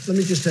work. Let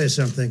me just tell you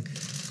something.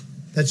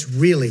 That's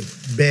really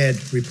bad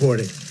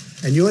reporting.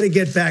 And you ought to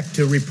get back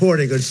to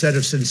reporting instead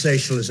of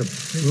sensationalism.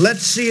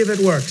 Let's see if it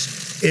works.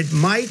 It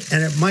might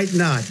and it might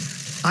not.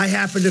 I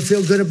happen to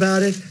feel good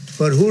about it,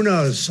 but who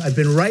knows? I've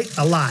been right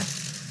a lot.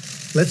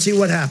 Let's see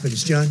what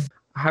happens, John.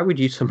 How would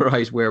you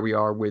summarize where we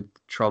are with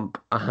Trump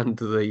and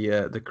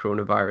the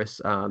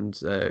coronavirus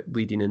and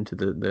leading into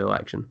the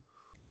election?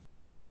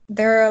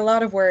 There are a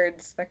lot of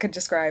words that could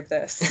describe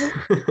this.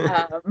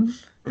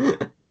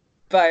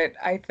 But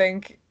I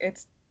think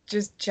it's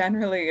just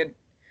generally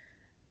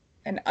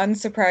an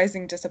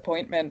unsurprising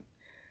disappointment.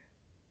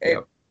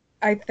 Yep.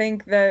 I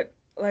think that,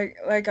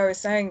 like I was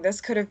saying,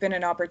 this could have been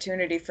an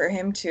opportunity for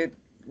him to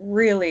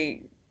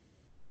really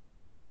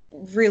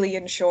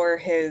ensure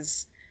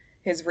his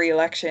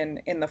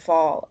re-election in the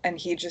fall, and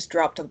he just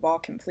dropped the ball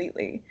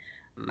completely.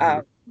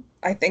 Mm-hmm.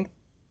 I think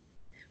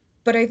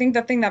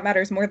the thing that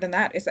matters more than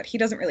that is that he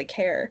doesn't really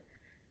care.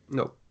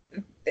 No.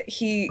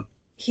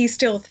 He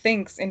still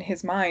thinks in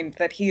his mind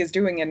that he's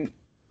doing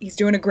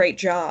a great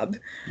job.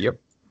 Yep.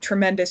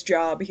 Tremendous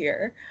job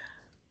here.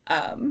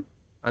 And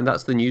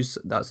that's the news.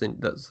 That's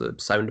the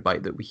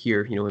soundbite that we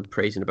hear, him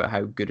praising about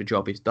how good a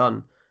job he's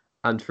done.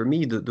 And for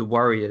me, the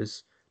worry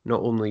is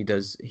not only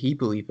does he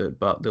believe it,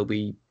 but there'll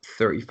be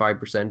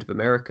 35% of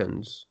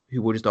Americans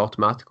who will just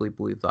automatically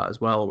believe that as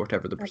well, or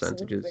whatever the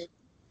percentage is.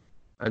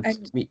 And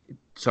to me,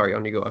 sorry,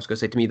 on you go. I was going to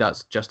say, to me,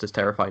 that's just as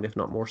terrifying, if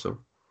not more so.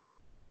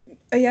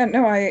 Yeah,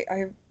 no,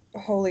 I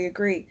wholly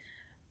agree.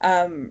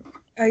 I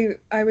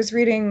was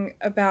reading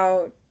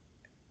about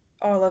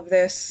all of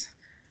this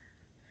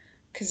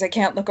because I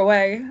can't look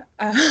away.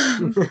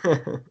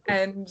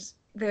 And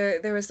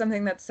there was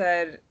something that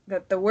said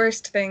that the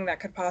worst thing that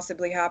could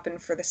possibly happen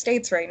for the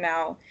states right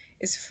now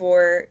is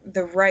for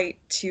the right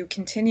to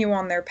continue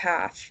on their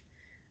path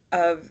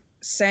of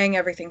saying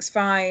everything's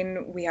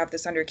fine, we have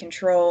this under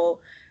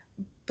control,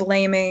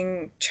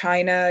 blaming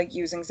China,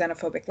 using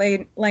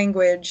xenophobic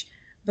language,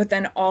 but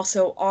then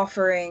also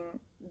offering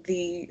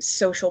the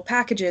social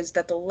packages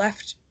that the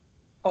left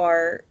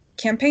are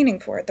campaigning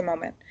for at the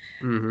moment,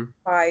 mm-hmm.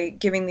 by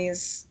giving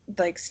these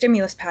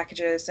stimulus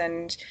packages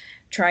and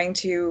trying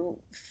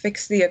to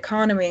fix the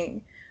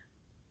economy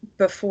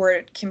before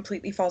it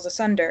completely falls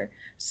asunder,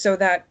 so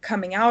that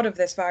coming out of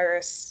this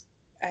virus,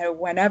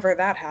 whenever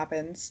that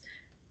happens,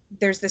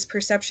 there's this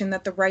perception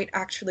that the right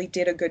actually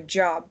did a good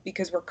job,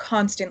 because we're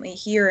constantly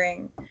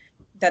hearing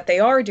that they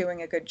are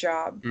doing a good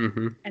job.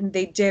 Mm-hmm. And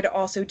they did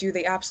also do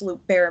the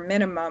absolute bare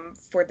minimum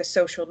for the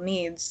social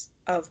needs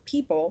of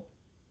people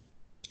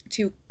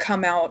to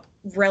come out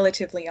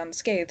relatively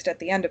unscathed at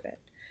the end of it.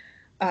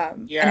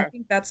 And I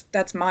think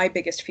that's my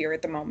biggest fear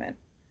at the moment.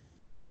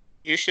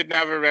 You should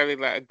never really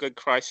let a good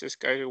crisis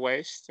go to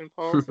waste in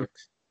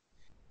politics.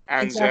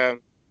 And Exactly.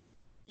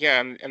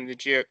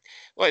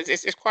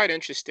 it's quite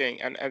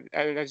interesting. And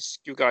as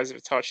you guys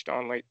have touched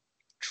on,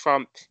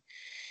 Trump,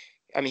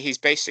 I mean, he's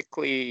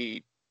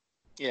basically,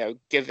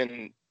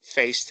 given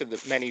face to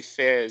the many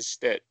fears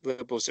that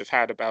liberals have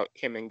had about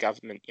him in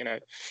government.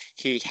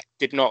 He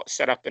did not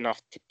set up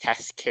enough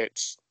test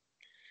kits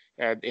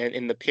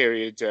in the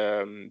period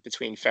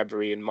between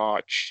February and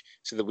March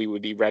so that we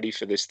would be ready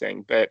for this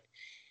thing. But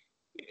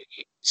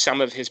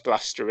some of his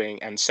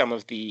blustering and some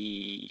of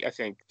the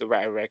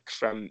rhetoric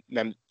from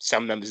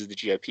some members of the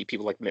GOP,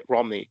 people like Mitt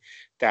Romney,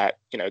 that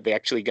they're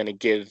actually going to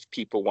give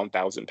people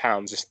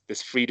 £1,000,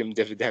 this freedom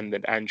dividend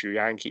that Andrew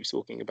Yang keeps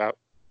talking about,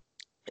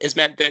 has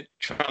meant that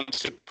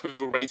Trump's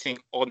approval rating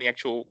on the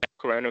actual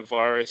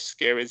coronavirus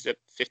scare is at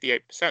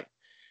 58%,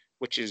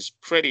 which is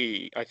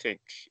pretty, I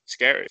think,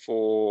 scary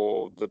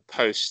for the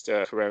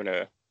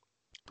post-corona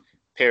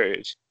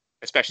period,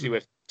 especially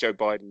with Joe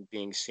Biden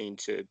being seen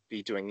to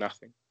be doing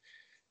nothing.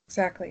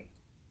 Exactly.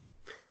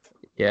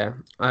 Yeah.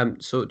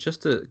 So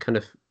just to kind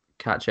of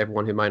catch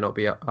everyone who might not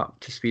be up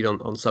to speed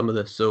on some of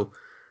this, so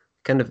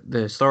kind of the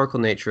historical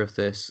nature of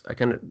this,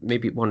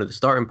 maybe one of the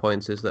starting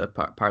points is that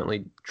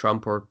apparently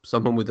Trump or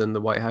someone within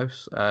the White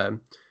House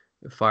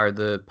fired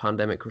the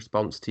pandemic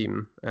response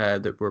team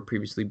that were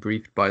previously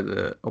briefed by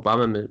the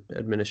Obama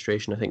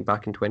administration, I think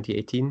back in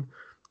 2018.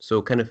 So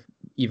kind of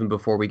even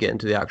before we get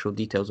into the actual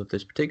details of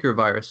this particular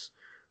virus,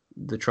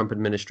 the Trump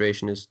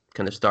administration is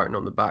kind of starting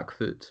on the back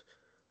foot.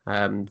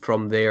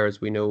 From there,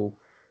 as we know,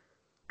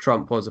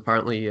 Trump was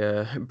apparently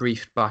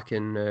briefed back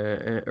in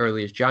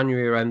early as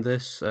January around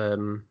this,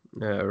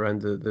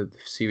 around the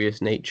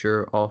serious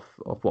nature of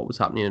what was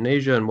happening in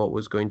Asia and what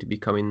was going to be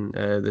coming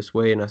this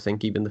way. And I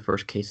think even the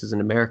first cases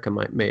in America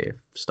may have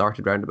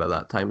started around about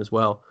that time as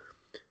well.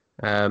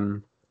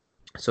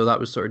 So that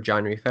was sort of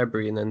January,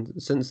 February. And then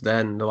since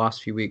then, the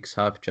last few weeks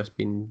have just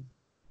been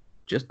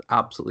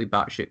absolutely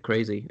batshit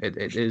crazy.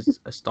 It is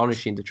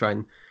astonishing to try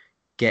and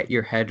get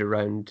your head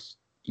around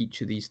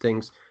each of these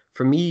things.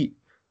 For me,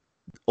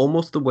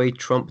 almost the way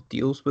Trump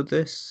deals with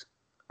this,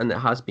 and it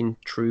has been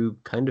true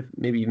kind of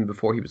maybe even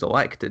before he was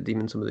elected,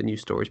 even some of the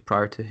news stories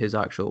prior to his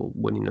actual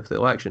winning of the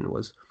election,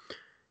 was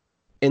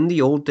in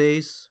the old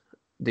days,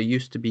 there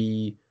used to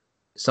be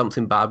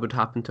something bad would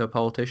happen to a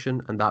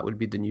politician and that would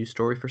be the news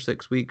story for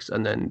 6 weeks,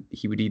 and then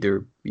he would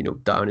either,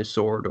 die on his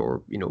sword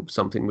or,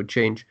 something would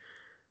change.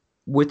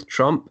 With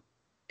Trump,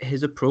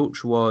 his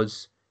approach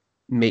was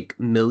make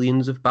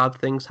millions of bad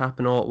things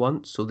happen all at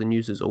once, so the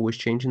news is always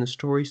changing the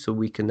story, so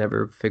we can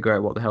never figure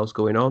out what the hell's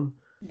going on.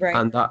 Right.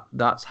 And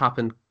that's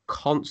happened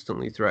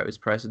constantly throughout his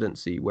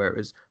presidency,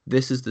 whereas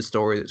this is the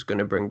story that's going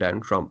to bring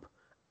down Trump.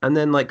 And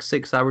then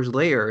 6 hours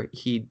later,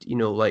 he'd,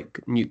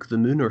 nuke the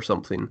moon or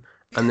something.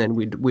 And then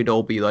we'd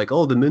all be like,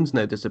 oh, the moon's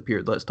now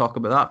disappeared. Let's talk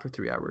about that for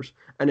 3 hours.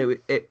 And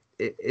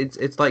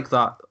it's like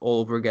that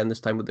all over again this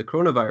time with the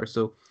coronavirus.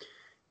 So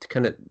to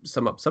kind of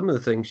sum up some of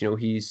the things,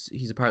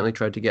 he's apparently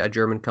tried to get a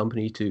German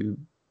company to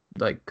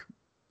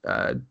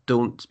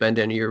don't spend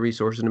any of your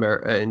resources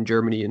in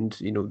Germany,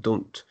 and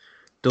don't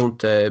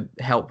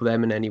help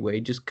them in any way.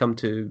 Just come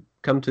to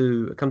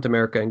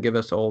America and give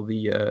us all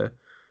the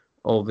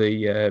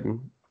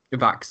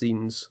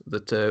vaccines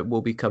that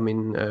will be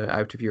coming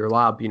out of your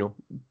lab.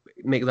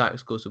 Make that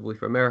exclusively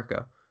for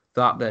America.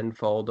 That then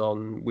followed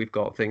on. We've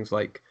got things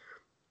like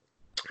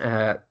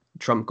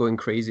Trump going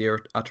crazy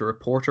at a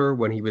reporter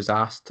when he was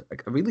asked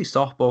a really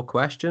softball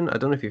question. I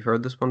don't know if you've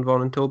heard this one,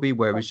 Vaughn and Toby,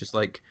 where it was just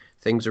like,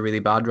 things are really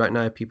bad right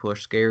now, people are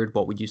scared,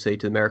 what would you say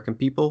to the American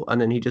people? And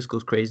then he just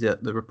goes crazy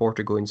at the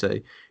reporter, going and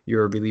say,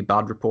 you're a really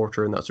bad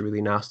reporter and that's a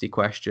really nasty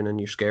question and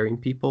you're scaring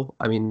people.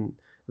 I mean,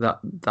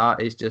 that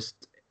is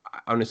just, I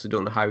honestly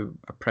don't know how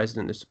a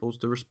president is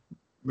supposed to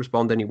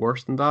respond any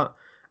worse than that.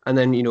 And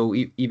then,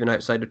 even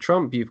outside of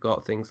Trump, you've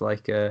got things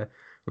like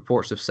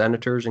reports of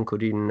senators,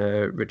 including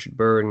Richard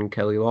Burr and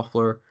Kelly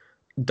Loeffler,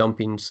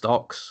 dumping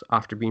stocks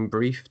after being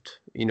briefed,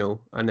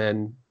 and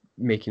then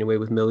making away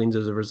with millions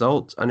as a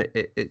result. And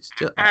it's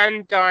just...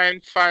 And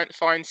Dianne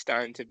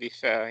Feinstein, to be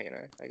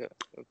fair,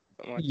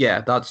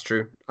 yeah, that's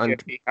true.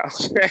 And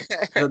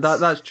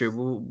that's true.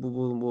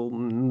 We'll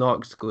not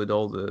exclude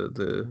all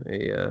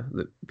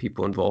the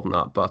people involved in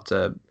that, but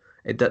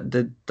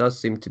it does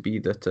seem to be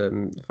that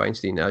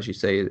Feinstein, as you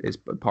say, is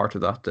part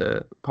of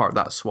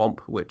that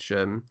swamp which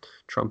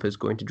Trump is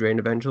going to drain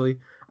eventually.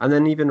 And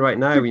then even right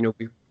now,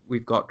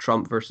 we've got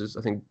Trump versus,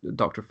 I think,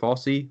 Dr.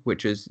 Fauci,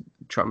 which is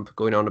Trump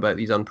going on about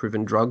these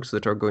unproven drugs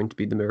that are going to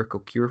be the miracle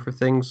cure for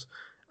things,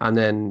 and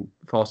then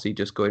Fauci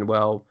just going,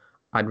 well,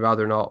 I'd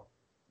rather not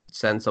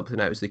send something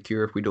out as the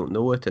cure if we don't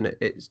know it. And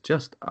it's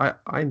just,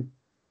 I'm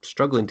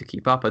struggling to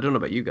keep up. I don't know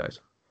about you guys.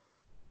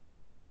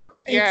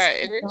 Yeah,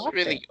 it is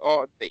really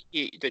odd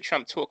that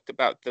Trump talked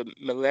about the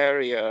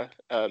malaria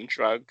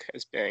drug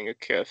as being a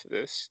cure for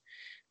this,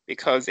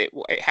 because it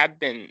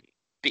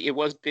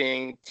was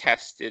being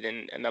tested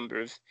in a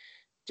number of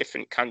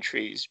different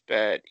countries,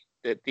 but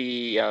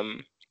the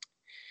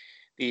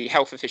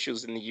health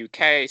officials in the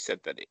UK said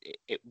that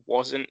it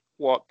wasn't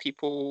what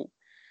people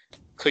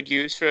could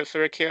use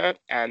for a cure,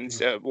 and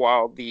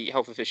while the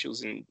health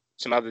officials in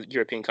some other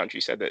European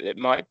countries said that it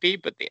might be,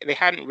 but they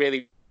hadn't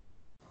really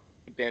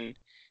been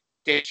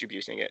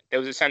distributing it. There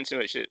was a sense in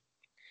which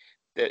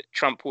that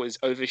Trump was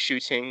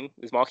overshooting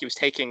his mark. He was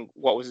taking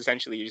what was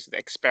essentially just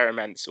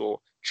experiments or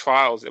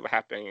trials that were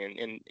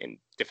happening in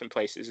different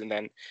places, and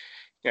then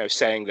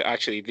saying that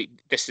actually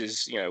this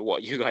is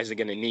what you guys are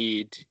going to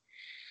need.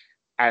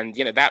 And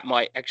that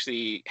might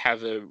actually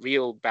have a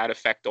real bad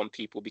effect on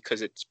people,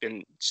 because it's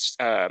been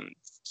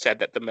said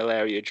that the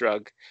malaria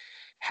drug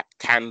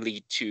can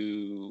lead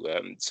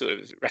to sort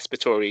of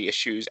respiratory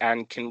issues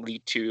and can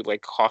lead to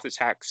like heart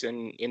attacks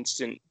and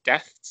instant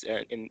deaths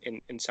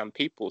in some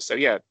people. So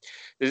yeah,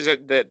 his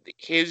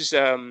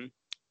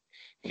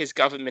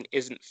government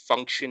isn't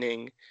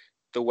functioning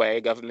the way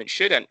a government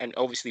should, and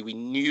obviously we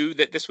knew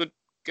that this was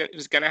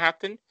going to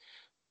happen.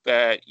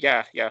 But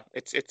yeah,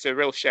 it's a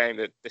real shame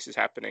that this is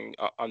happening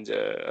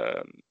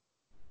under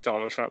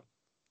Donald Trump.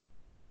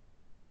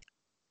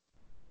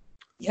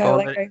 Yeah,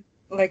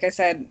 like I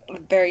said,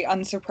 very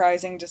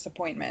unsurprising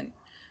disappointment.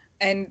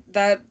 And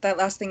that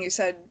last thing you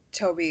said,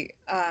 Toby,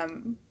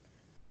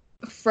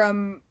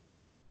 from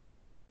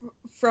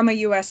a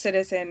U.S.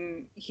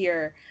 citizen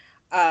here,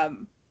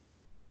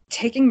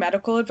 taking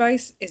medical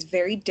advice is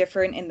very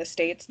different in the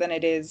States than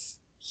it is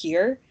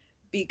here,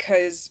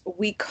 because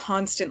we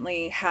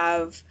constantly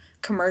have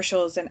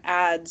commercials and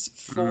ads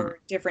for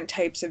different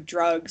types of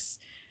drugs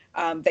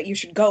that you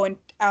should go and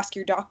ask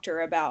your doctor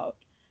about.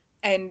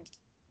 And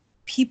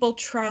people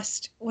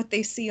trust what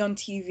they see on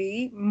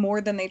TV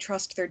more than they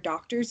trust their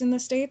doctors in the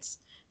States,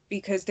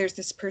 because there's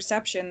this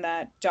perception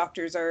that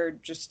doctors are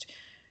just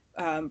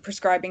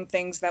prescribing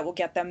things that will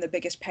get them the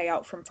biggest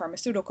payout from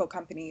pharmaceutical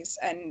companies.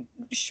 And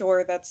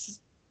sure,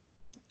 that's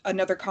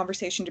another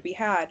conversation to be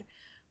had,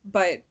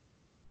 but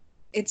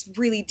it's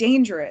really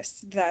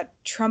dangerous that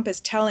Trump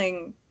is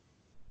telling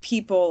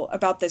people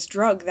about this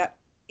drug that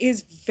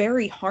is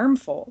very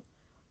harmful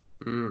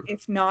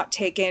if not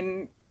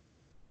taken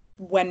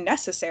when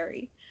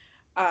necessary.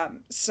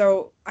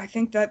 So I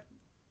think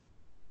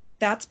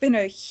that's been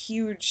a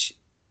huge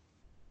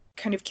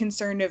kind of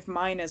concern of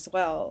mine as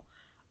well,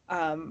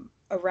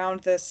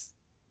 around this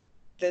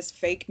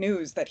fake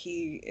news that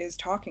he is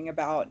talking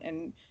about,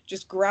 and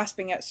just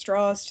grasping at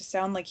straws to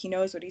sound like he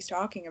knows what he's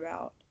talking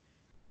about.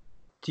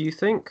 Do you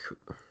think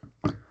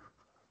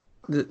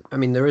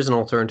there is an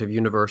alternative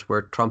universe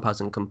where Trump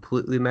hasn't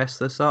completely messed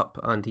this up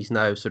and he's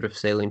now sort of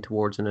sailing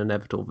towards an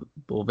inevitable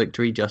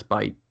victory just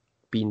by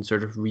being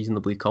sort of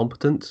reasonably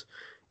competent?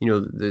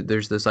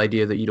 There's this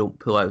idea that you don't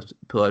pull out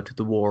of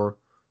the war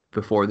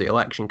before the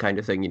election kind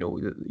of thing.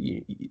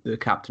 The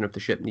captain of the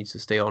ship needs to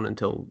stay on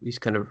until he's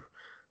kind of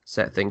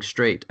set things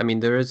straight. I mean,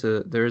 there is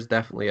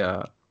definitely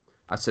a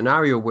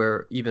scenario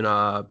where even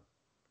a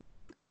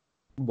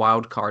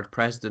wild card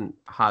president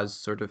has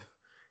sort of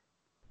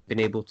been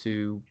able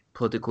to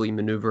politically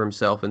maneuver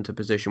himself into a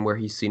position where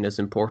he's seen as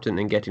important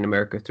in getting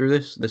America through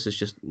this. This is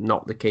just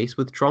not the case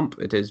with Trump.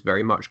 It has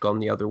very much gone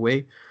the other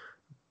way.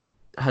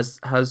 Has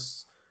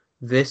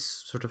this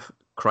sort of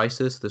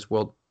crisis, this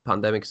world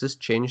pandemic, has this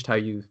changed how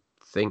you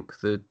think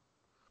the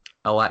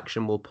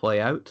election will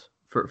play out?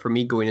 For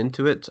me, going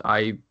into it,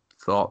 I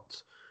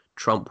thought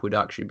Trump would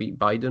actually beat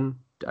Biden.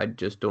 I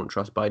just don't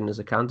trust Biden as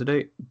a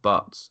candidate,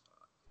 but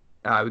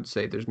I would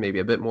say there's maybe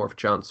a bit more of a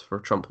chance for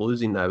Trump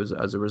losing now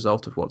as a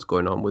result of what's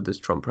going on with this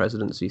Trump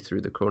presidency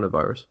through the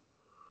coronavirus.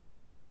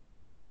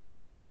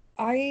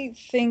 I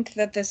think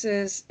that this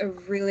is a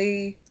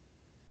really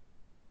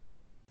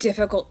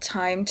difficult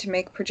time to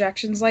make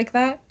projections like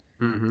that,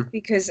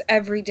 because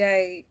every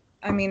day,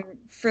 I mean,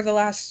 for the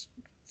last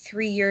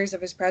 3 years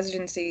of his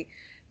presidency,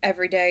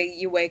 every day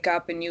you wake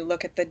up and you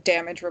look at the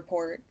damage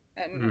report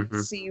and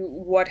see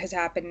what has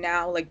happened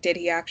now. Like, did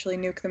he actually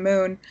nuke the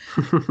moon?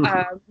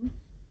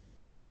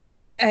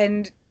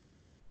 And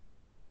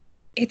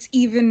it's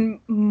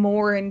even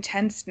more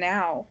intense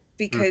now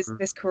because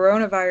this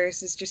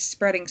coronavirus is just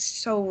spreading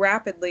so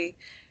rapidly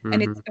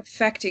and it's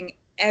affecting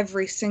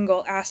every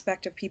single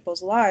aspect of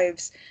people's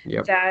lives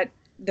that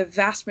the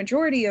vast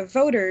majority of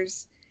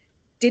voters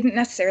didn't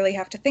necessarily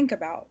have to think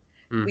about.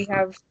 We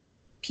have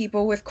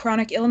people with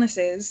chronic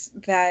illnesses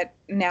that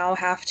now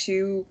have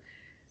to,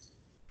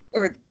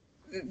 or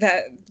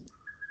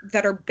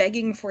that are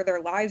begging for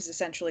their lives,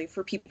 essentially,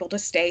 for people to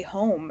stay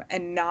home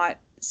and not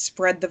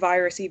spread the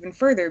virus even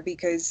further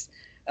because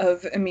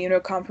of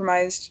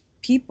immunocompromised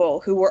people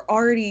who were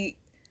already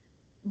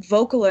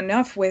vocal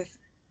enough with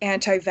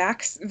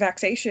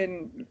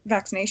vaccination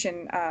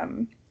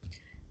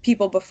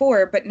people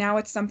before, but now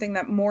it's something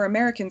that more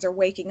Americans are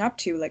waking up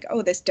to, like,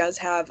 oh, this does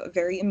have a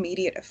very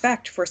immediate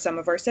effect for some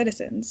of our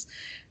citizens.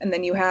 And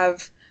then you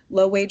have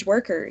low-wage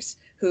workers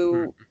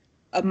who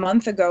a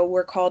month ago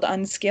were called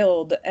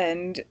unskilled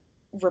and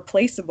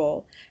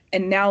replaceable,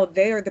 and now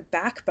they are the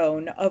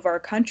backbone of our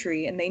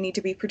country and they need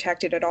to be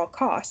protected at all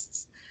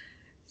costs.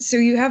 So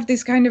you have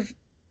this kind of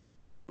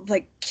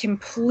like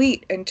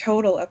complete and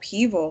total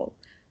upheaval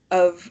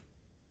of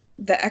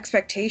the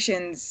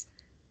expectations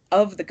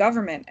of the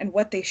government and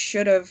what they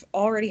should have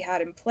already had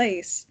in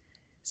place,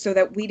 so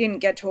that we didn't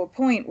get to a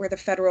point where the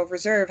Federal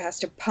Reserve has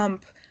to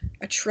pump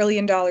 $1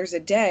 trillion a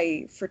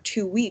day for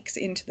 2 weeks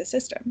into the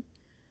system.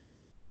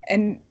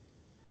 And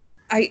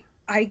I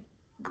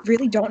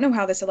really don't know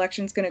how this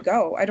election's going to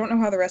go. I don't know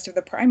how the rest of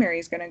the primary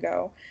is going to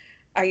go.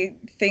 I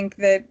think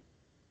that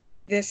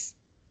this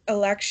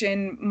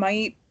election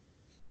might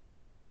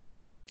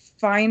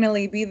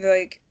finally be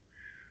like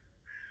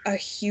a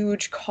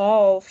huge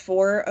call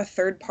for a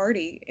third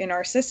party in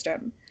our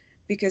system,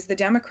 because the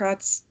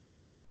Democrats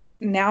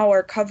now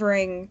are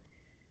covering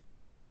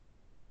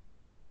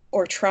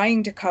or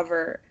trying to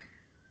cover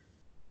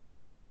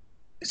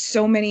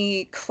so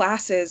many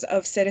classes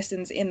of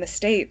citizens in the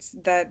states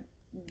that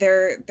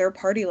their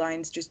party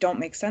lines just don't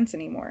make sense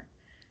anymore.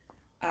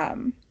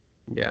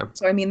 Yeah.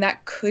 So, I mean,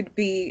 that could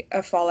be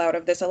a fallout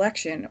of this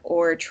election,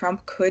 or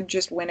Trump could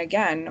just win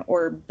again,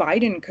 or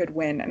Biden could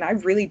win. And I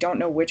really don't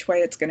know which way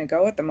it's going to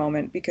go at the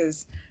moment,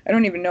 because I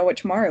don't even know what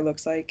tomorrow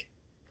looks like.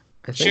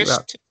 I think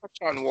Just to touch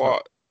on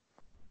what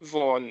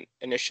Vaughan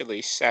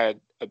initially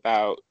said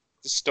about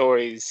the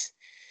stories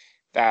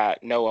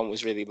that no one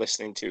was really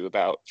listening to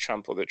about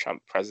Trump or the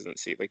Trump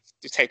presidency. Like,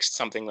 it takes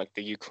something like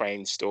the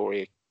Ukraine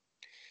story,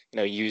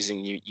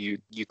 using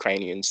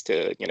Ukrainians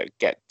to,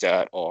 get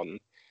dirt on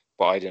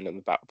Biden and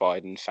the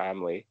Biden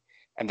family,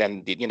 and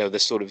then the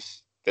sort of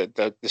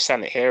the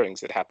Senate hearings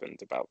that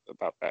happened about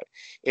that.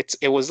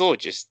 It was all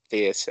just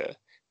theater,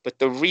 but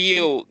the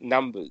real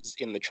numbers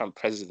in the Trump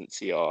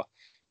presidency are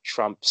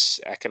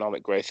Trump's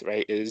economic growth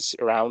rate is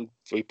around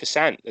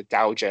 3%. The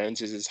Dow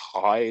Jones is as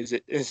high as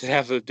it has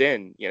ever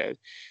been.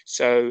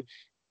 So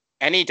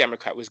any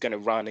Democrat was going to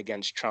run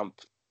against Trump,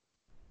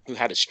 who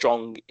had a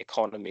strong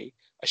economy,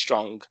 a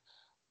strong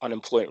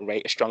unemployment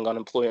rate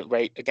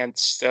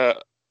against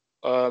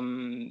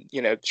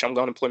strong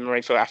unemployment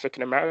rate for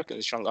African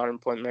Americans, strong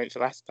unemployment rate for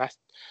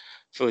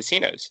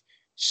Latinos.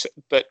 So,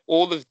 but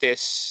all of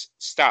this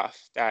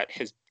stuff that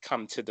has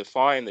come to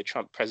define the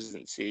Trump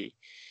presidency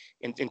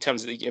in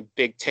terms of the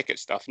big ticket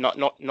stuff, not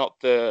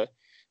the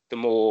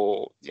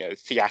more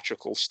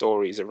theatrical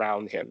stories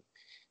around him,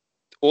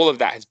 all of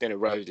that has been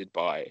eroded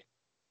by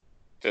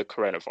the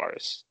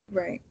coronavirus.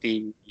 Right.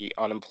 The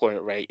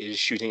unemployment rate is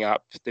shooting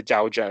up. The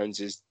Dow Jones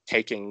is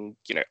taking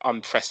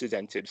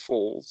unprecedented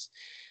falls.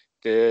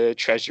 The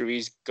Treasury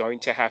is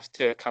going to have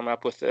to come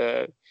up with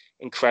a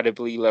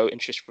incredibly low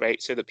interest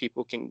rate so that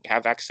people can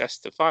have access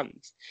to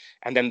funds.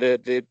 And then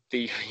the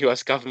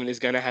US government is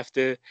going to have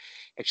to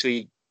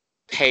actually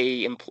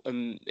pay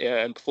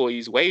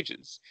employees'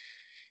 wages.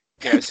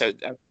 So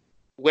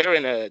we're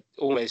in a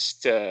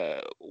almost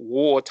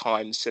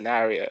wartime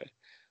scenario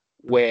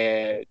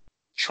where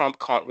Trump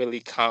can't really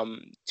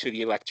come to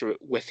the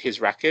electorate with his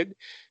record.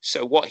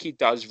 So what he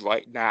does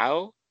right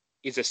now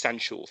is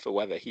essential for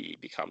whether he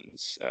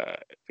becomes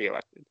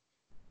re-elected.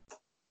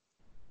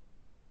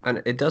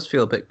 And it does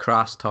feel a bit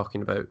crass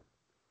talking about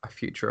a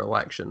future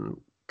election,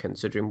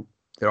 considering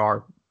there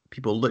are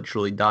people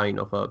literally dying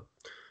of a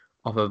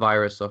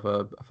virus, of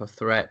a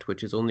threat,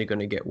 which is only going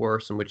to get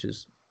worse and which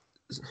is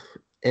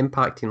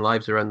impacting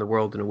lives around the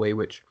world in a way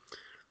which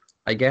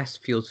I guess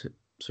feels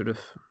sort of,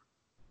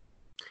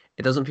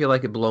 it doesn't feel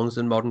like it belongs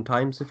in modern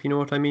times, if you know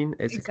what I mean.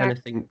 It's the kind of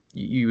thing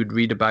you would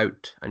read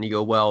about and you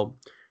go, well,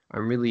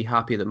 I'm really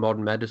happy that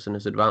modern medicine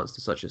has advanced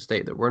to such a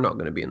state that we're not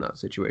going to be in that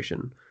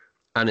situation.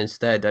 And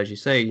instead, as you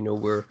say,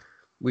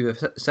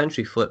 we've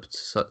essentially flipped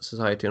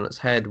society on its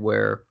head,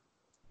 where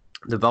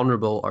the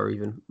vulnerable are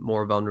even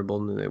more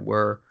vulnerable than they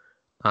were.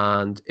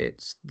 And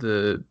it's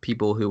the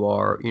people who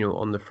are,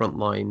 on the front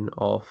line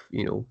of,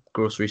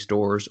 grocery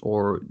stores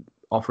or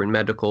offering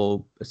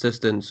medical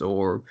assistance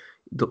or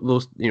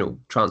those,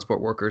 transport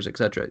workers,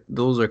 etc.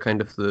 Those are kind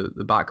of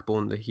the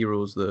backbone, the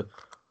heroes, the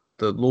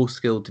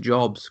low-skilled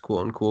jobs,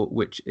 quote unquote,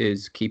 which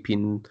is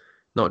keeping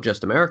not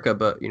just America,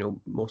 but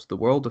most of the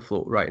world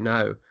afloat right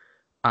now.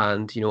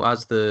 And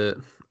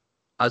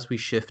as we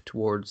shift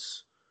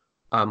towards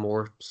a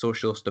more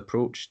socialist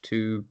approach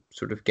to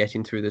sort of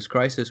getting through this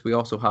crisis, we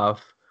also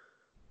have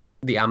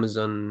the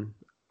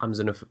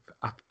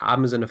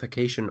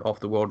Amazonification of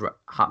the world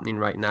happening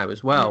right now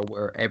as well,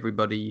 where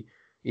everybody,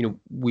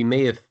 we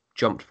may have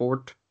jumped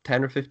forward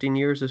 10 or 15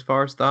 years as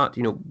far as that.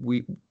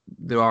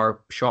 There are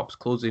shops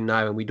closing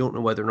now, and we don't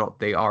know whether or not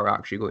they are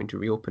actually going to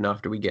reopen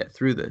after we get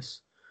through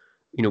this.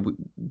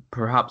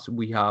 Perhaps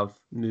we have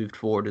moved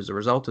forward as a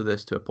result of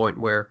this to a point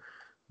where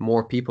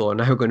more people are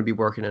now going to be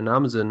working in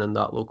Amazon, and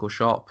that local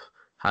shop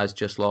has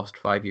just lost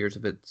 5 years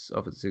of its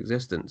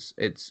existence.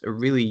 It's a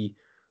really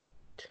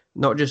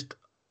not just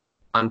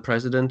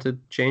unprecedented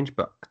change,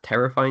 but a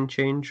terrifying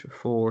change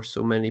for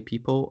so many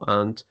people.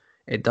 And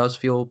it does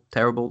feel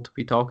terrible to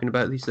be talking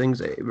about these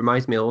things. It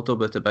reminds me a little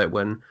bit about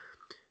when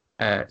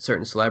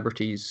certain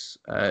celebrities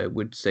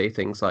would say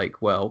things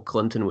like, well,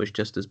 Clinton was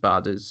just as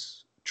bad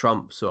as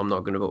Trump, so I'm not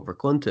going to vote for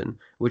Clinton,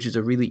 which is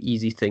a really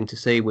easy thing to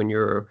say when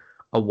you're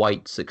a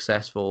white,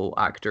 successful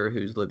actor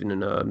who's living in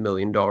 $1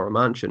 million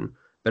mansion.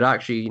 But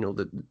actually,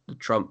 the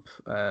Trump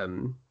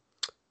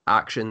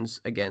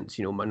actions against,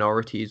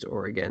 minorities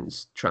or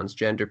against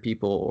transgender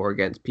people or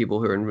against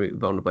people who are in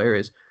vulnerable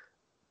areas,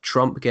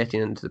 Trump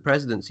getting into the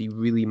presidency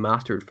really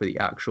mattered for the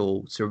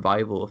actual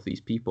survival of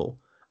these people.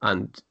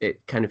 And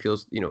it kind of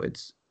feels,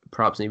 it's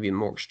perhaps an even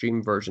more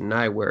extreme version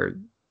now, where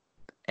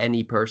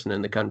any person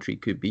in the country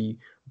could be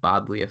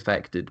badly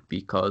affected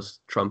because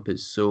Trump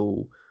is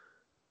so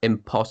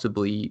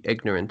impossibly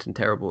ignorant and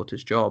terrible at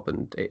his job.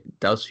 And it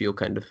does feel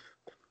kind of,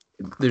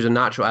 there's a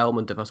natural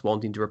element of us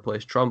wanting to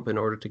replace Trump in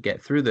order to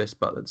get through this,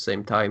 but at the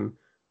same time,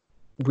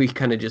 we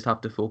kind of just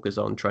have to focus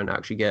on trying to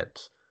actually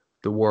get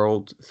the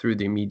world through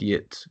the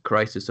immediate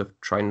crisis of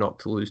trying not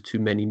to lose too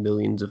many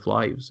millions of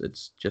lives.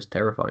 It's just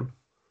terrifying.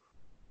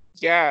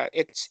 Yeah,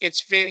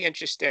 it's really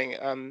interesting.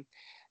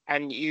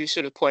 And you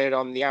sort of pointed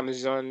on the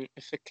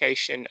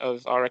Amazonification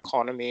of our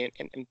economy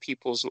and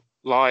people's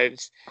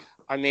lives.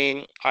 I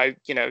mean,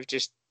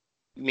 just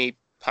me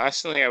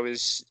personally, I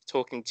was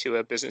talking to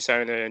a business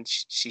owner, and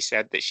she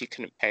said that she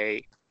couldn't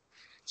pay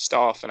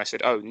staff, and I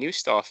said, "Oh, new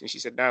staff," and she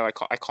said, "No,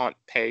 I can't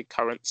pay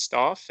current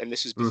staff," and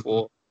this was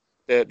before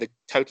the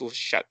total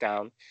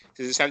shutdown.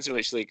 There's a sense in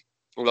which like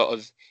a lot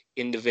of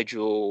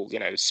individual,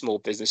 small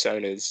business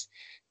owners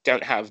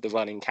don't have the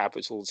running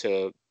capital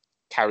to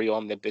carry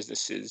on their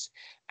businesses,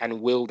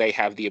 and will they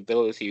have the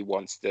ability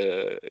once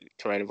the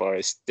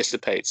coronavirus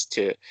dissipates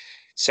to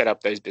set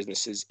up those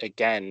businesses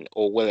again,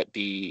 or will it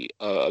be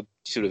a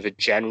sort of a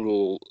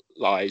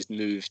generalized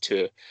move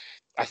to,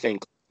 I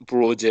think,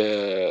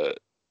 broader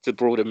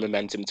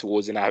momentum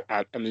towards an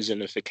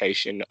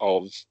Amazonification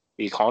of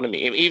the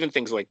economy, even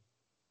things like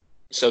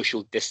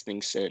social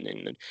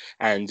distancing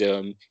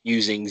and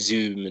using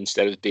Zoom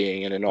instead of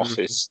being in an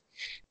office.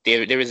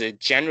 There is a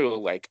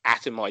general like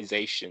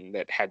atomization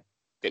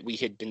that we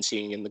had been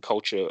seeing in the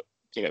culture,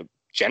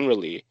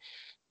 generally,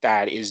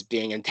 that is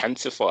being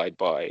intensified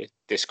by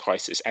this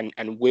crisis.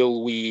 And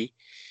will we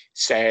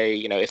say,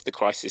 if the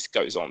crisis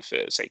goes on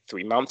for say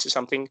 3 months or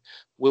something,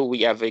 will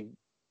we ever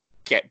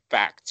get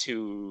back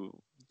to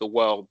the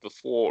world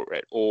before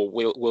it, or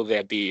will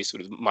there be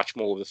sort of much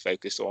more of a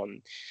focus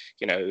on,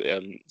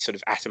 sort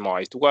of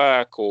atomized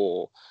work,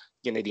 or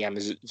the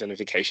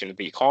Amazonification of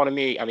the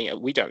economy? I mean,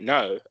 we don't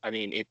know. I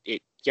mean,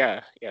 it's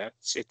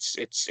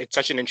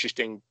such an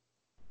interesting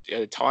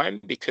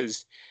time,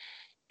 because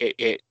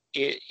it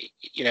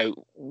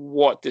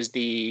what does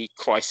the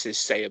crisis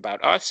say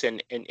about us,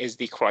 and is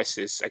the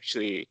crisis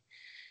actually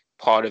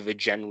part of a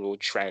general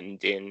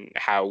trend in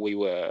how we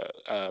were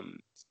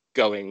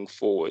going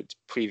forward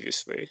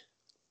previously?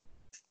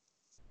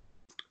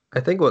 I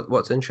think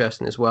what's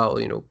interesting as well,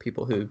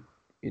 people who,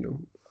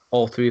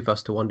 all three of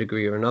us to one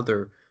degree or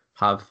another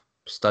have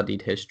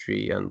studied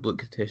history and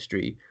looked at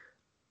history,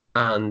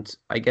 and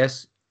I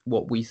guess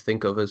what we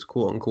think of as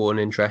quote unquote an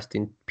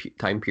interesting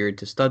time period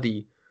to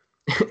study,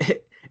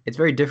 it's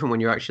very different when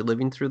you're actually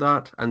living through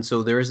that. And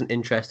so there is an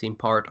interesting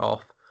part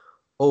of,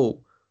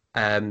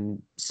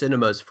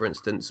 cinemas, for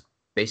instance,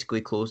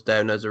 basically closed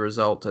down as a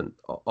result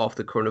of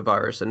the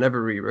coronavirus and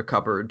never really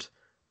recovered.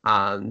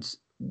 And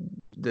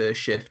the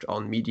shift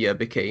on media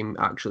became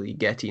actually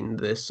getting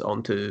this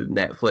onto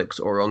Netflix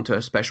or onto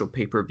a special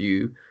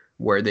pay-per-view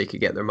where they could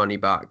get their money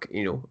back,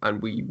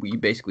 and we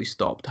basically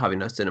stopped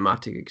having a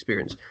cinematic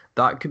experience.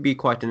 That could be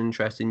quite an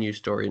interesting news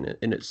story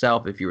in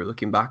itself if you were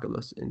looking back at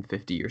this in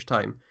 50 years'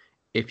 time.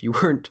 If you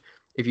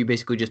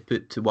basically just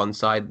put to one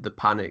side the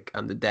panic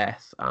and the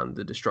death and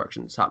the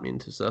destruction that's happening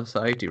to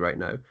society right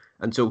now.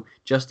 And so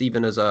just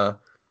even as a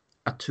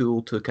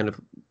tool to kind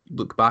of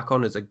look back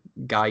on, as a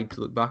guide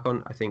to look back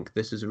on, I think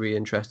this is a really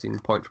interesting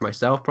point for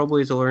myself,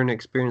 probably as a learning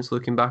experience,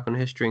 looking back on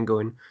history and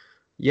going,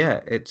 yeah,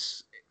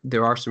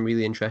 there are some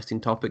really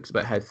interesting topics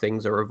about how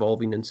things are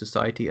evolving in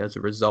society as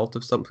a result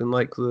of something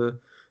like the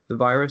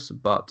virus.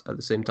 But at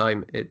the same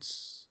time,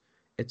 it's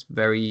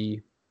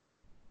very,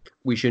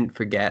 we shouldn't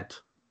forget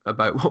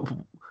about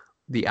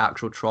the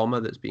actual trauma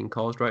that's being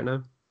caused right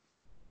now.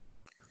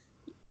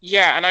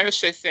 Yeah, and I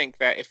also think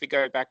that if we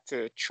go back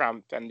to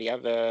Trump and the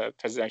other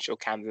presidential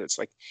candidates,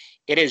 like,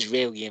 it is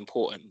really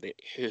important that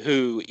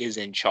who is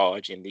in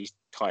charge in these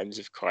times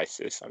of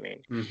crisis. I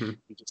mean, you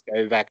just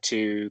go back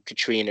to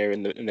Katrina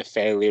and the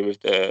failure of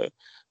the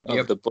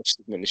Bush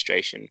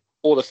administration,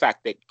 or the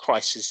fact that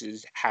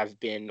crises have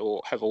been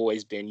or have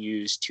always been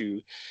used to,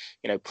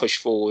 push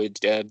forward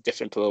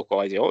different political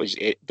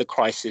ideologies. The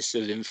crisis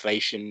of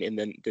inflation in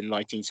the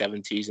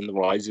 1970s and the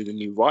rise of the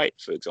New Right,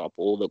 for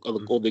example,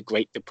 or the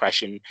Great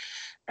Depression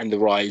and the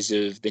rise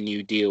of the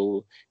New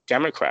Deal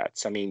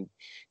Democrats. I mean,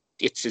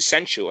 it's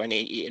essential,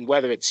 and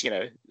whether it's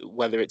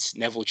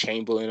Neville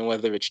Chamberlain or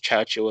whether it's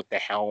Churchill at the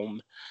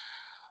helm,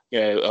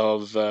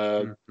 of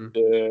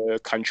the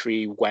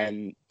country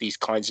when these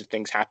kinds of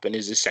things happen,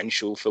 is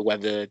essential for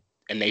whether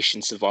a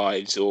nation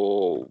survives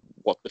or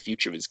what the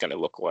future is going to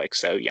look like.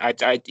 So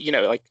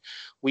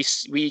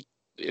we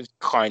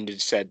kind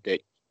of said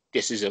that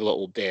this is a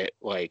little bit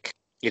like,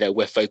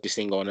 we're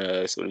focusing on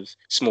a sort of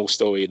small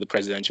story of the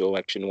presidential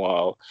election,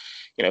 while,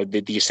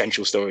 the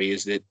essential story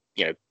is that,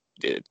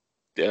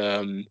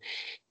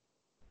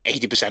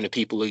 80% of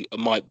people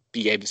might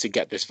be able to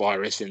get this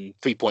virus, and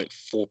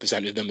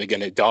 3.4% of them are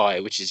going to die,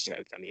 which is,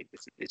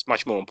 it's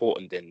much more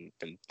important than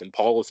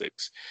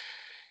politics,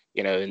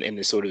 in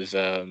the sort of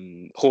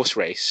horse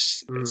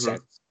race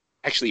sense.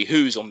 Actually,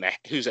 who's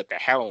at the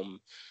helm,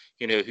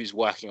 who's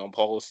working on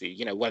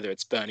policy, whether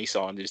it's Bernie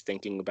Sanders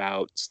thinking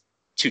about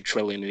 $2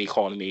 trillion in the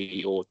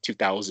economy or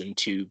 2,000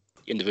 to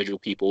individual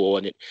people, or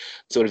an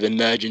sort of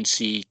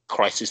emergency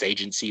crisis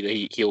agency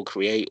that he'll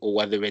create, or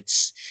whether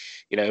it's,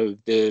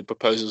 the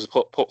proposals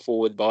put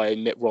forward by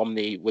Mitt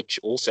Romney, which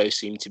also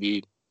seem to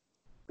be,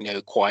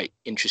 quite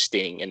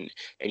interesting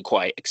and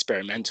quite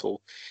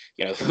experimental.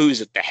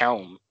 Who's at the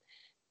helm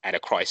at a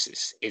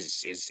crisis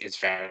is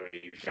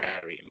very,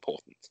 very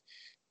important.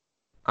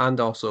 And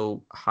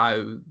also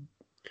how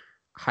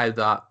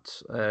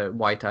that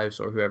White House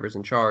or whoever's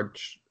in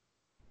charge,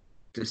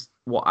 just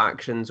what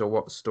actions or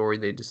what story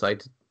they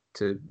decide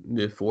to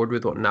move forward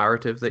with, what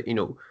narrative that,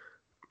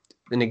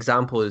 an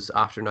example is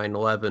after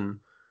 9/11,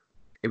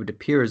 it would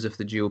appear as if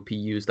the GOP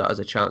used that as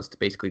a chance to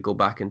basically go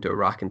back into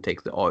Iraq and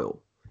take the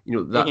oil.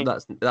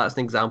 That's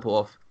an example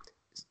of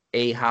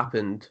A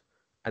happened,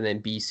 and then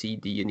B, C,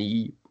 D, and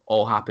E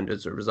all happened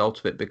as a result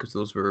of it, because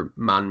those were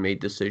man-made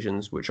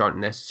decisions which aren't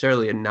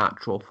necessarily a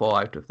natural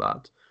fallout of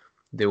that.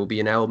 There will be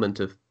an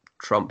element of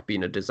Trump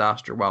being a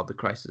disaster while the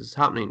crisis is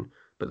happening,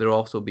 but there'll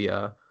also be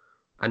a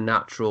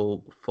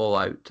natural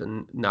fallout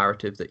and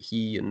narrative that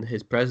he and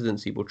his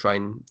presidency will try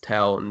and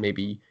tell, and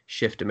maybe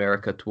shift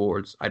America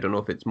towards, I don't know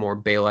if it's more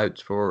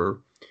bailouts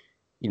for,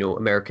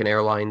 American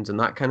Airlines and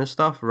that kind of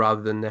stuff,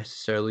 rather than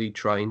necessarily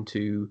trying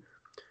to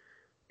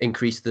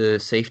increase the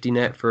safety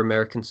net for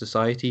American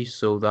society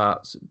so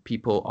that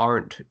people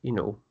aren't,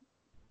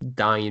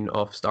 dying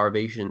of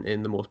starvation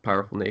in the most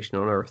powerful nation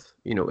on earth.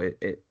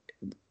 The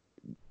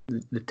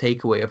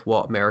takeaway of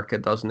what America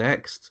does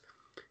next,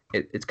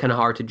 it's kind of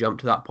hard to jump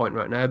to that point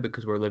right now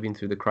because we're living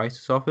through the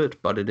crisis of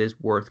it, but it is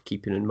worth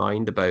keeping in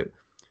mind about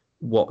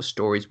what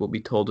stories will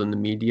be told in the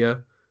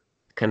media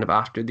kind of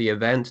after the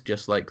event,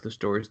 just like the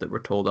stories that were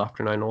told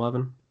after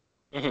 9/11.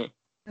 Mm-hmm.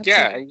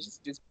 Yeah, and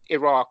just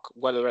Iraq,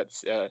 whether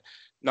it's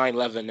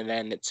 9/11 and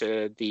then it's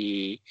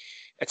the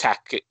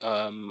attack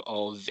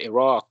of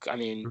Iraq. I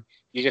mean,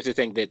 you have to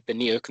think that the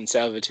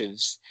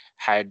neoconservatives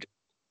had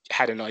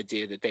an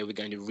idea that they were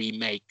going to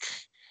remake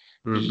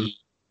the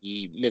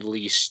Middle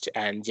East,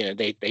 and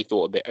they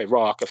thought about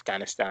Iraq,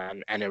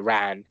 Afghanistan, and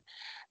Iran,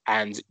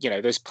 and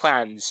those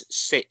plans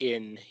sit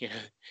in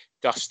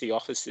dusty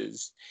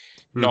offices,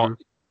 not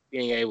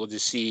being able to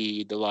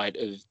see the light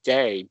of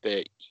day.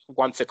 But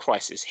once a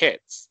crisis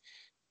hits,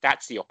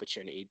 that's the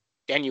opportunity.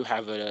 Then you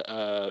have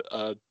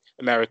a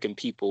American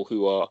people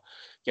who are,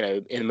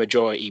 in the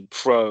majority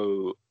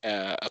pro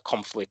a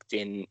conflict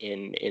in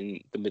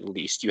the Middle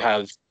East. You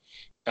have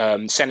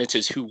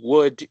senators who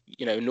would,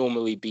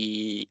 normally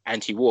be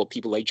anti-war,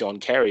 people like John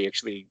Kerry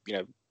actually,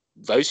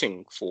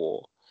 voting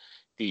for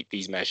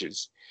these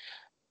measures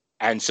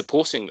and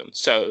supporting them.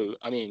 So,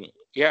 I mean,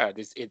 yeah,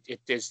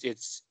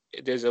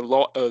 there's a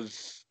lot of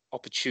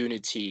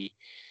opportunity.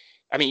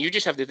 I mean, you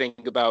just have to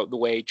think about the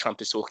way Trump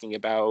is talking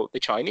about the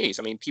Chinese.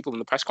 I mean, people in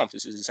the press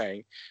conferences are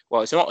saying,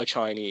 well, it's not a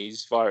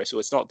Chinese virus, or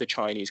it's not the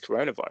Chinese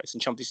coronavirus.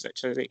 And Trump is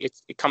saying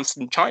it comes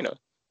from China.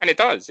 And it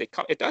does.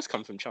 It does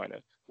come from China,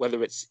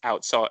 whether it's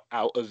out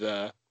of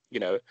a,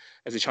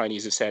 as the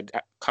Chinese have said,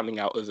 coming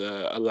out of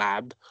a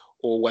lab,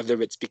 or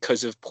whether it's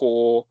because of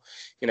poor,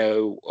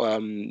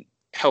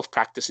 health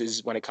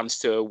practices when it comes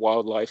to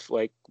wildlife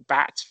like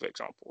bats, for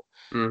example.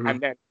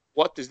 And then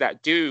what does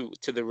that do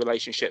to the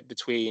relationship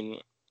between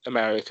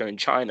America and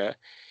China?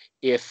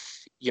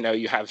 If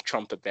you have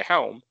Trump at the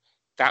helm,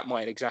 that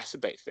might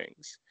exacerbate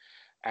things,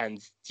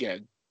 and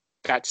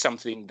that's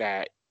something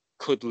that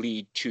could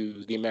lead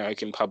to the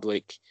American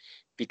public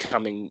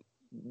becoming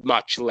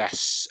much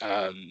less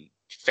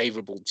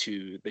favorable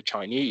to the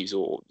Chinese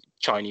or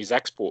Chinese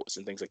exports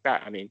and things like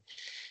that. I mean,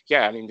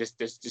 yeah, I mean,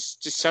 there's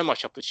just so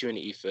much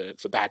opportunity for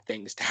bad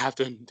things to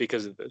happen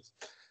because of this.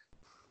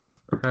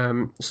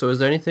 So is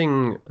there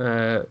anything,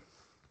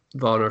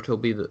 Vaughn or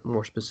Toby, that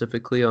more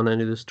specifically on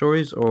any of the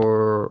stories,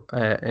 or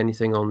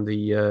anything on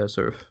the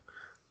sort of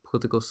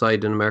political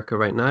side in America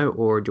right now,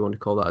 or do you want to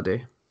call that a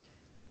day?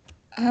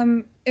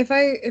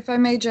 If I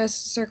may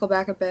just circle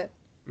back a bit,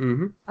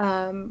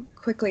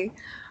 quickly,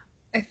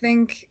 I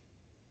think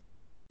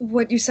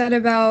what you said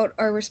about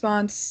our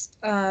response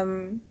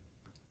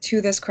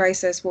to this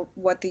crisis,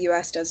 what the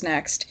U.S. does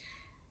next,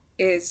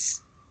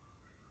 is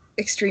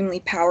extremely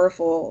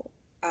powerful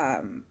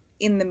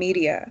in the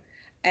media.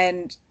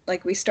 And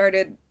like, we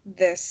started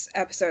this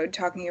episode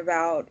talking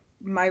about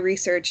my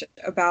research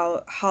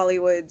about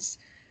Hollywood's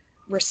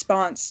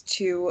response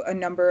to a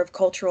number of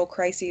cultural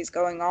crises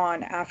going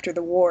on after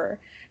the war,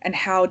 and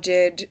how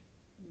did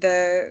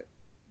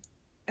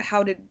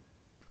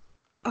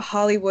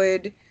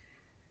Hollywood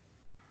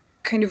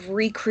kind of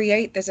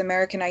recreate this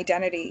American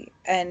identity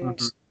and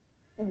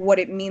what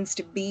it means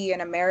to be an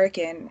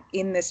American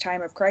in this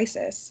time of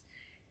crisis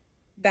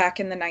back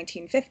in the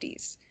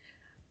 1950s.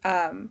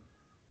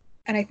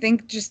 And I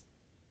think just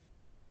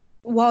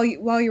while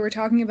you were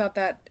talking about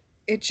that,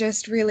 it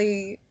just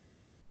really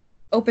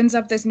opens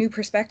up this new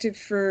perspective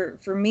for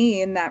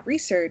me in that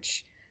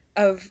research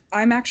of,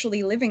 I'm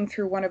actually living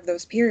through one of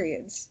those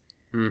periods.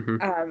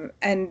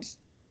 And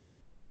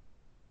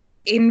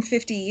in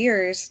 50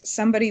 years,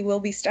 somebody will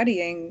be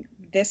studying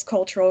this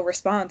cultural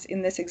response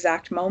in this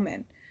exact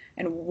moment,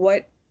 and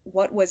what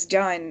what was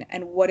done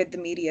and what did the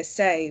media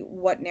say,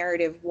 what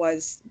narrative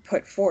was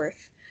put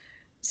forth.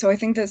 So I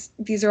think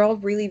these are all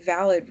really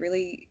valid,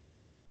 really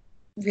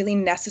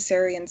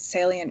necessary and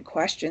salient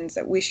questions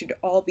that we should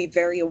all be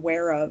very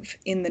aware of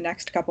in the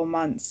next couple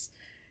months,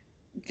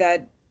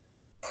 that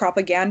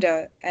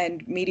propaganda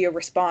and media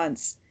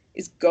response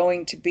is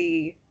going to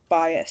be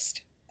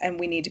biased, and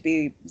we need to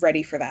be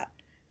ready for that,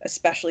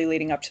 especially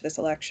leading up to this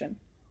election.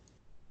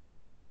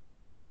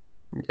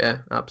 Yeah,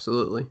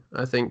 absolutely.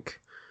 I think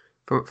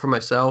for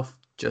myself,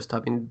 just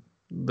having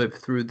lived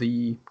through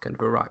the kind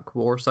of Iraq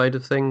war side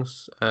of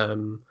things,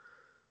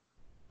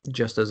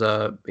 just as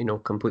a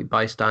complete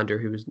bystander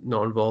who was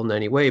not involved in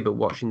any way, but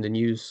watching the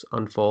news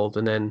unfold,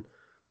 and then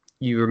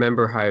you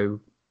remember how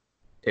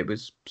it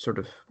was sort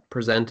of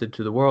presented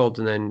to the world,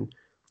 and then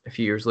a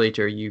few years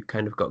later you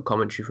kind of got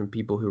commentary from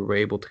people who were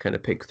able to kind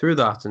of pick through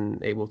that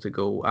and able to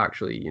go,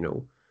 actually,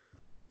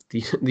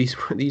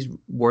 these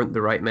weren't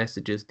the right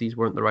messages, these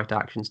weren't the right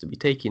actions to be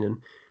taken.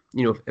 And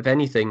if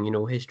anything,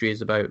 history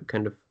is about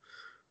kind of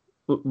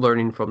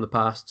learning from the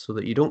past so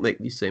that you don't make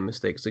these same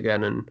mistakes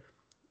again. And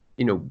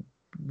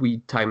we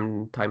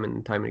time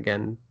and time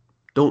again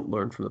don't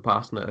learn from the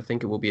past, and I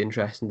think it will be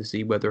interesting to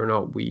see whether or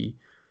not the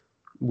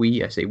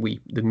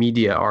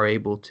media are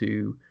able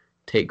to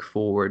take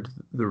forward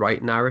the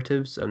right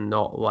narratives and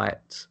not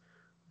let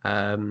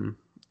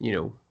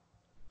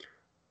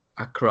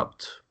a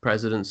corrupt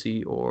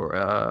presidency or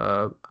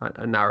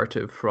a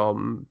narrative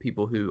from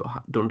people who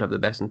don't have the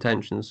best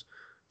intentions,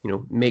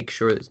 make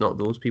sure it's not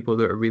those people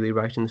that are really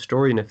writing the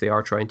story. And if they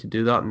are trying to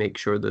do that, make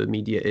sure the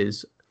media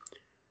is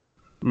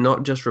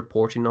not just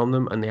reporting on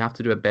them, and they have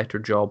to do a better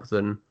job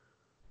than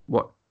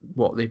what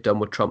they've done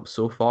with Trump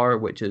so far,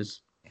 which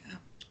is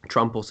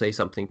Trump will say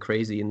something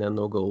crazy and then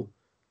they'll go,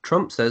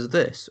 Trump says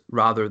this,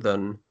 rather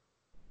than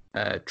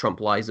Trump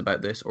lies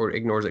about this or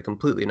ignores it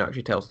completely and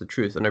actually tells the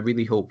truth. And I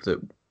really hope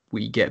that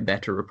we get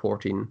better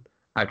reporting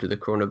out of the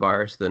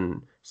coronavirus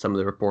than some of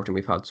the reporting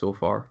we've had so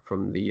far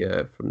from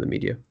the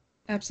media.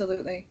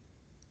 Absolutely.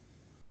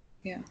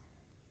 Yeah.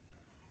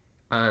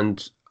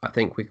 And I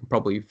think we can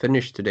probably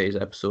finish today's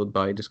episode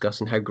by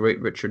discussing how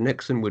great Richard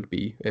Nixon would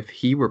be if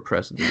he were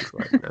president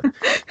right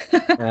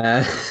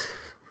now.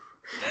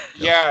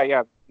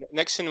 Yeah.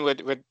 Nixon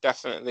would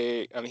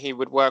definitely, he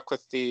would work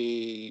with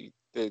the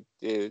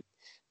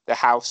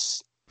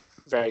House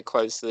very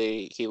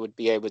closely. He would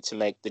be able to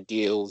make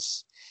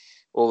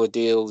all the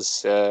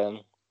deals.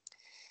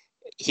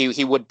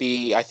 He would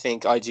be, I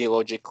think,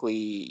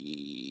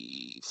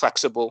 ideologically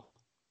flexible.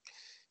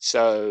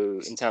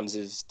 So in terms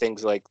of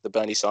things like the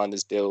Bernie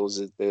Sanders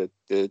bills, the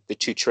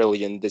 $2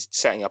 trillion, the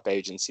setting up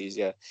agencies,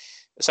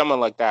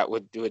 someone like that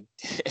would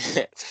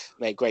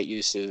make great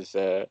use of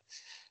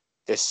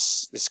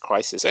this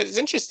crisis. It's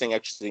interesting,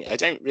 actually. I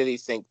don't really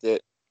think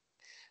that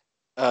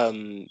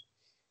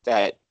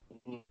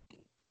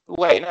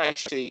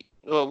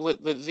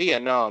with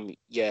Vietnam,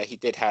 he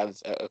did have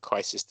a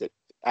crisis that,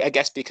 I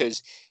guess,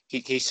 because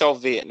he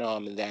solved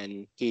Vietnam and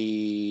then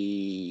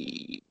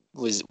he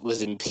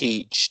was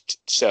impeached,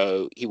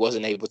 so he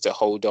wasn't able to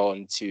hold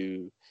on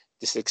to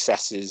the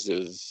successes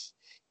of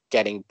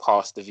getting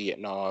past the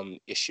Vietnam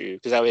issue.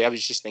 Because I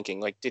was just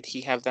thinking, like, did he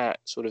have that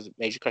sort of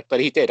major crack? But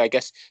he did, I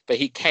guess. But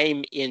he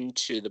came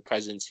into the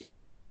presidency.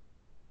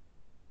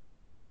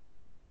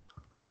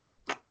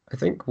 I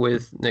think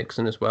with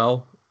Nixon as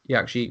well, you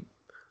actually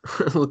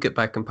look at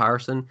by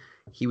comparison,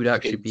 he would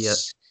actually be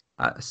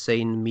a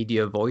sane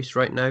media voice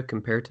right now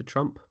compared to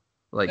Trump.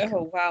 Like,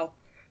 oh wow.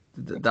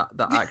 That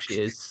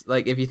actually is,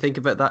 like, if you think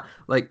about that,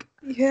 like,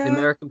 the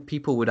American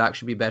people would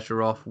actually be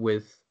better off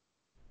with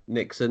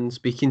Nixon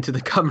speaking to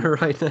the camera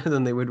right now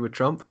than they would with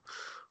Trump.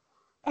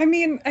 I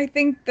mean, I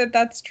think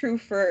that's true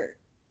for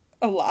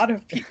a lot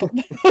of people.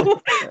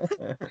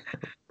 I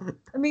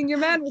mean, your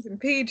man was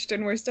impeached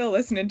and we're still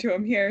listening to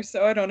him here,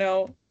 so I don't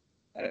know.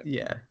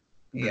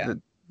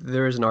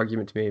 There is an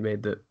argument to be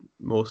made that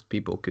most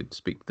people could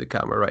speak to the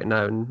camera right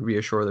now and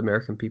reassure the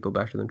American people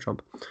better than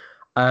Trump.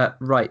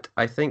 Right,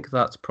 I think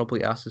that's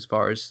probably us as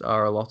far as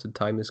our allotted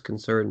time is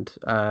concerned.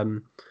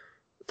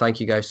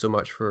 Thank you guys so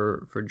much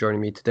for joining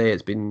me today.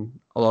 It's been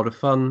a lot of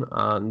fun,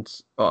 and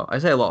I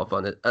say a lot of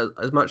fun,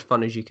 as much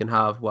fun as you can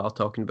have while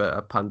talking about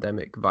a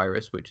pandemic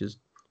virus which is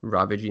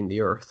ravaging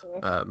the earth.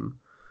 And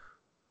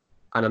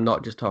I'm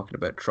not just talking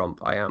about Trump,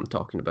 I am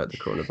talking about the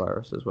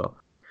coronavirus as well.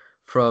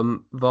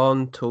 From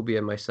Vaughn, Toby,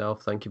 and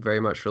myself, thank you very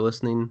much for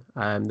listening.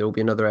 There will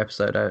be another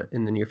episode out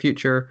in the near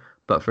future,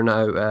 but for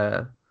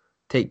now,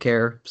 take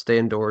care, stay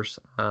indoors,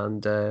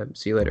 and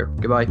see you later.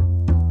 Goodbye.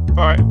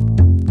 Bye.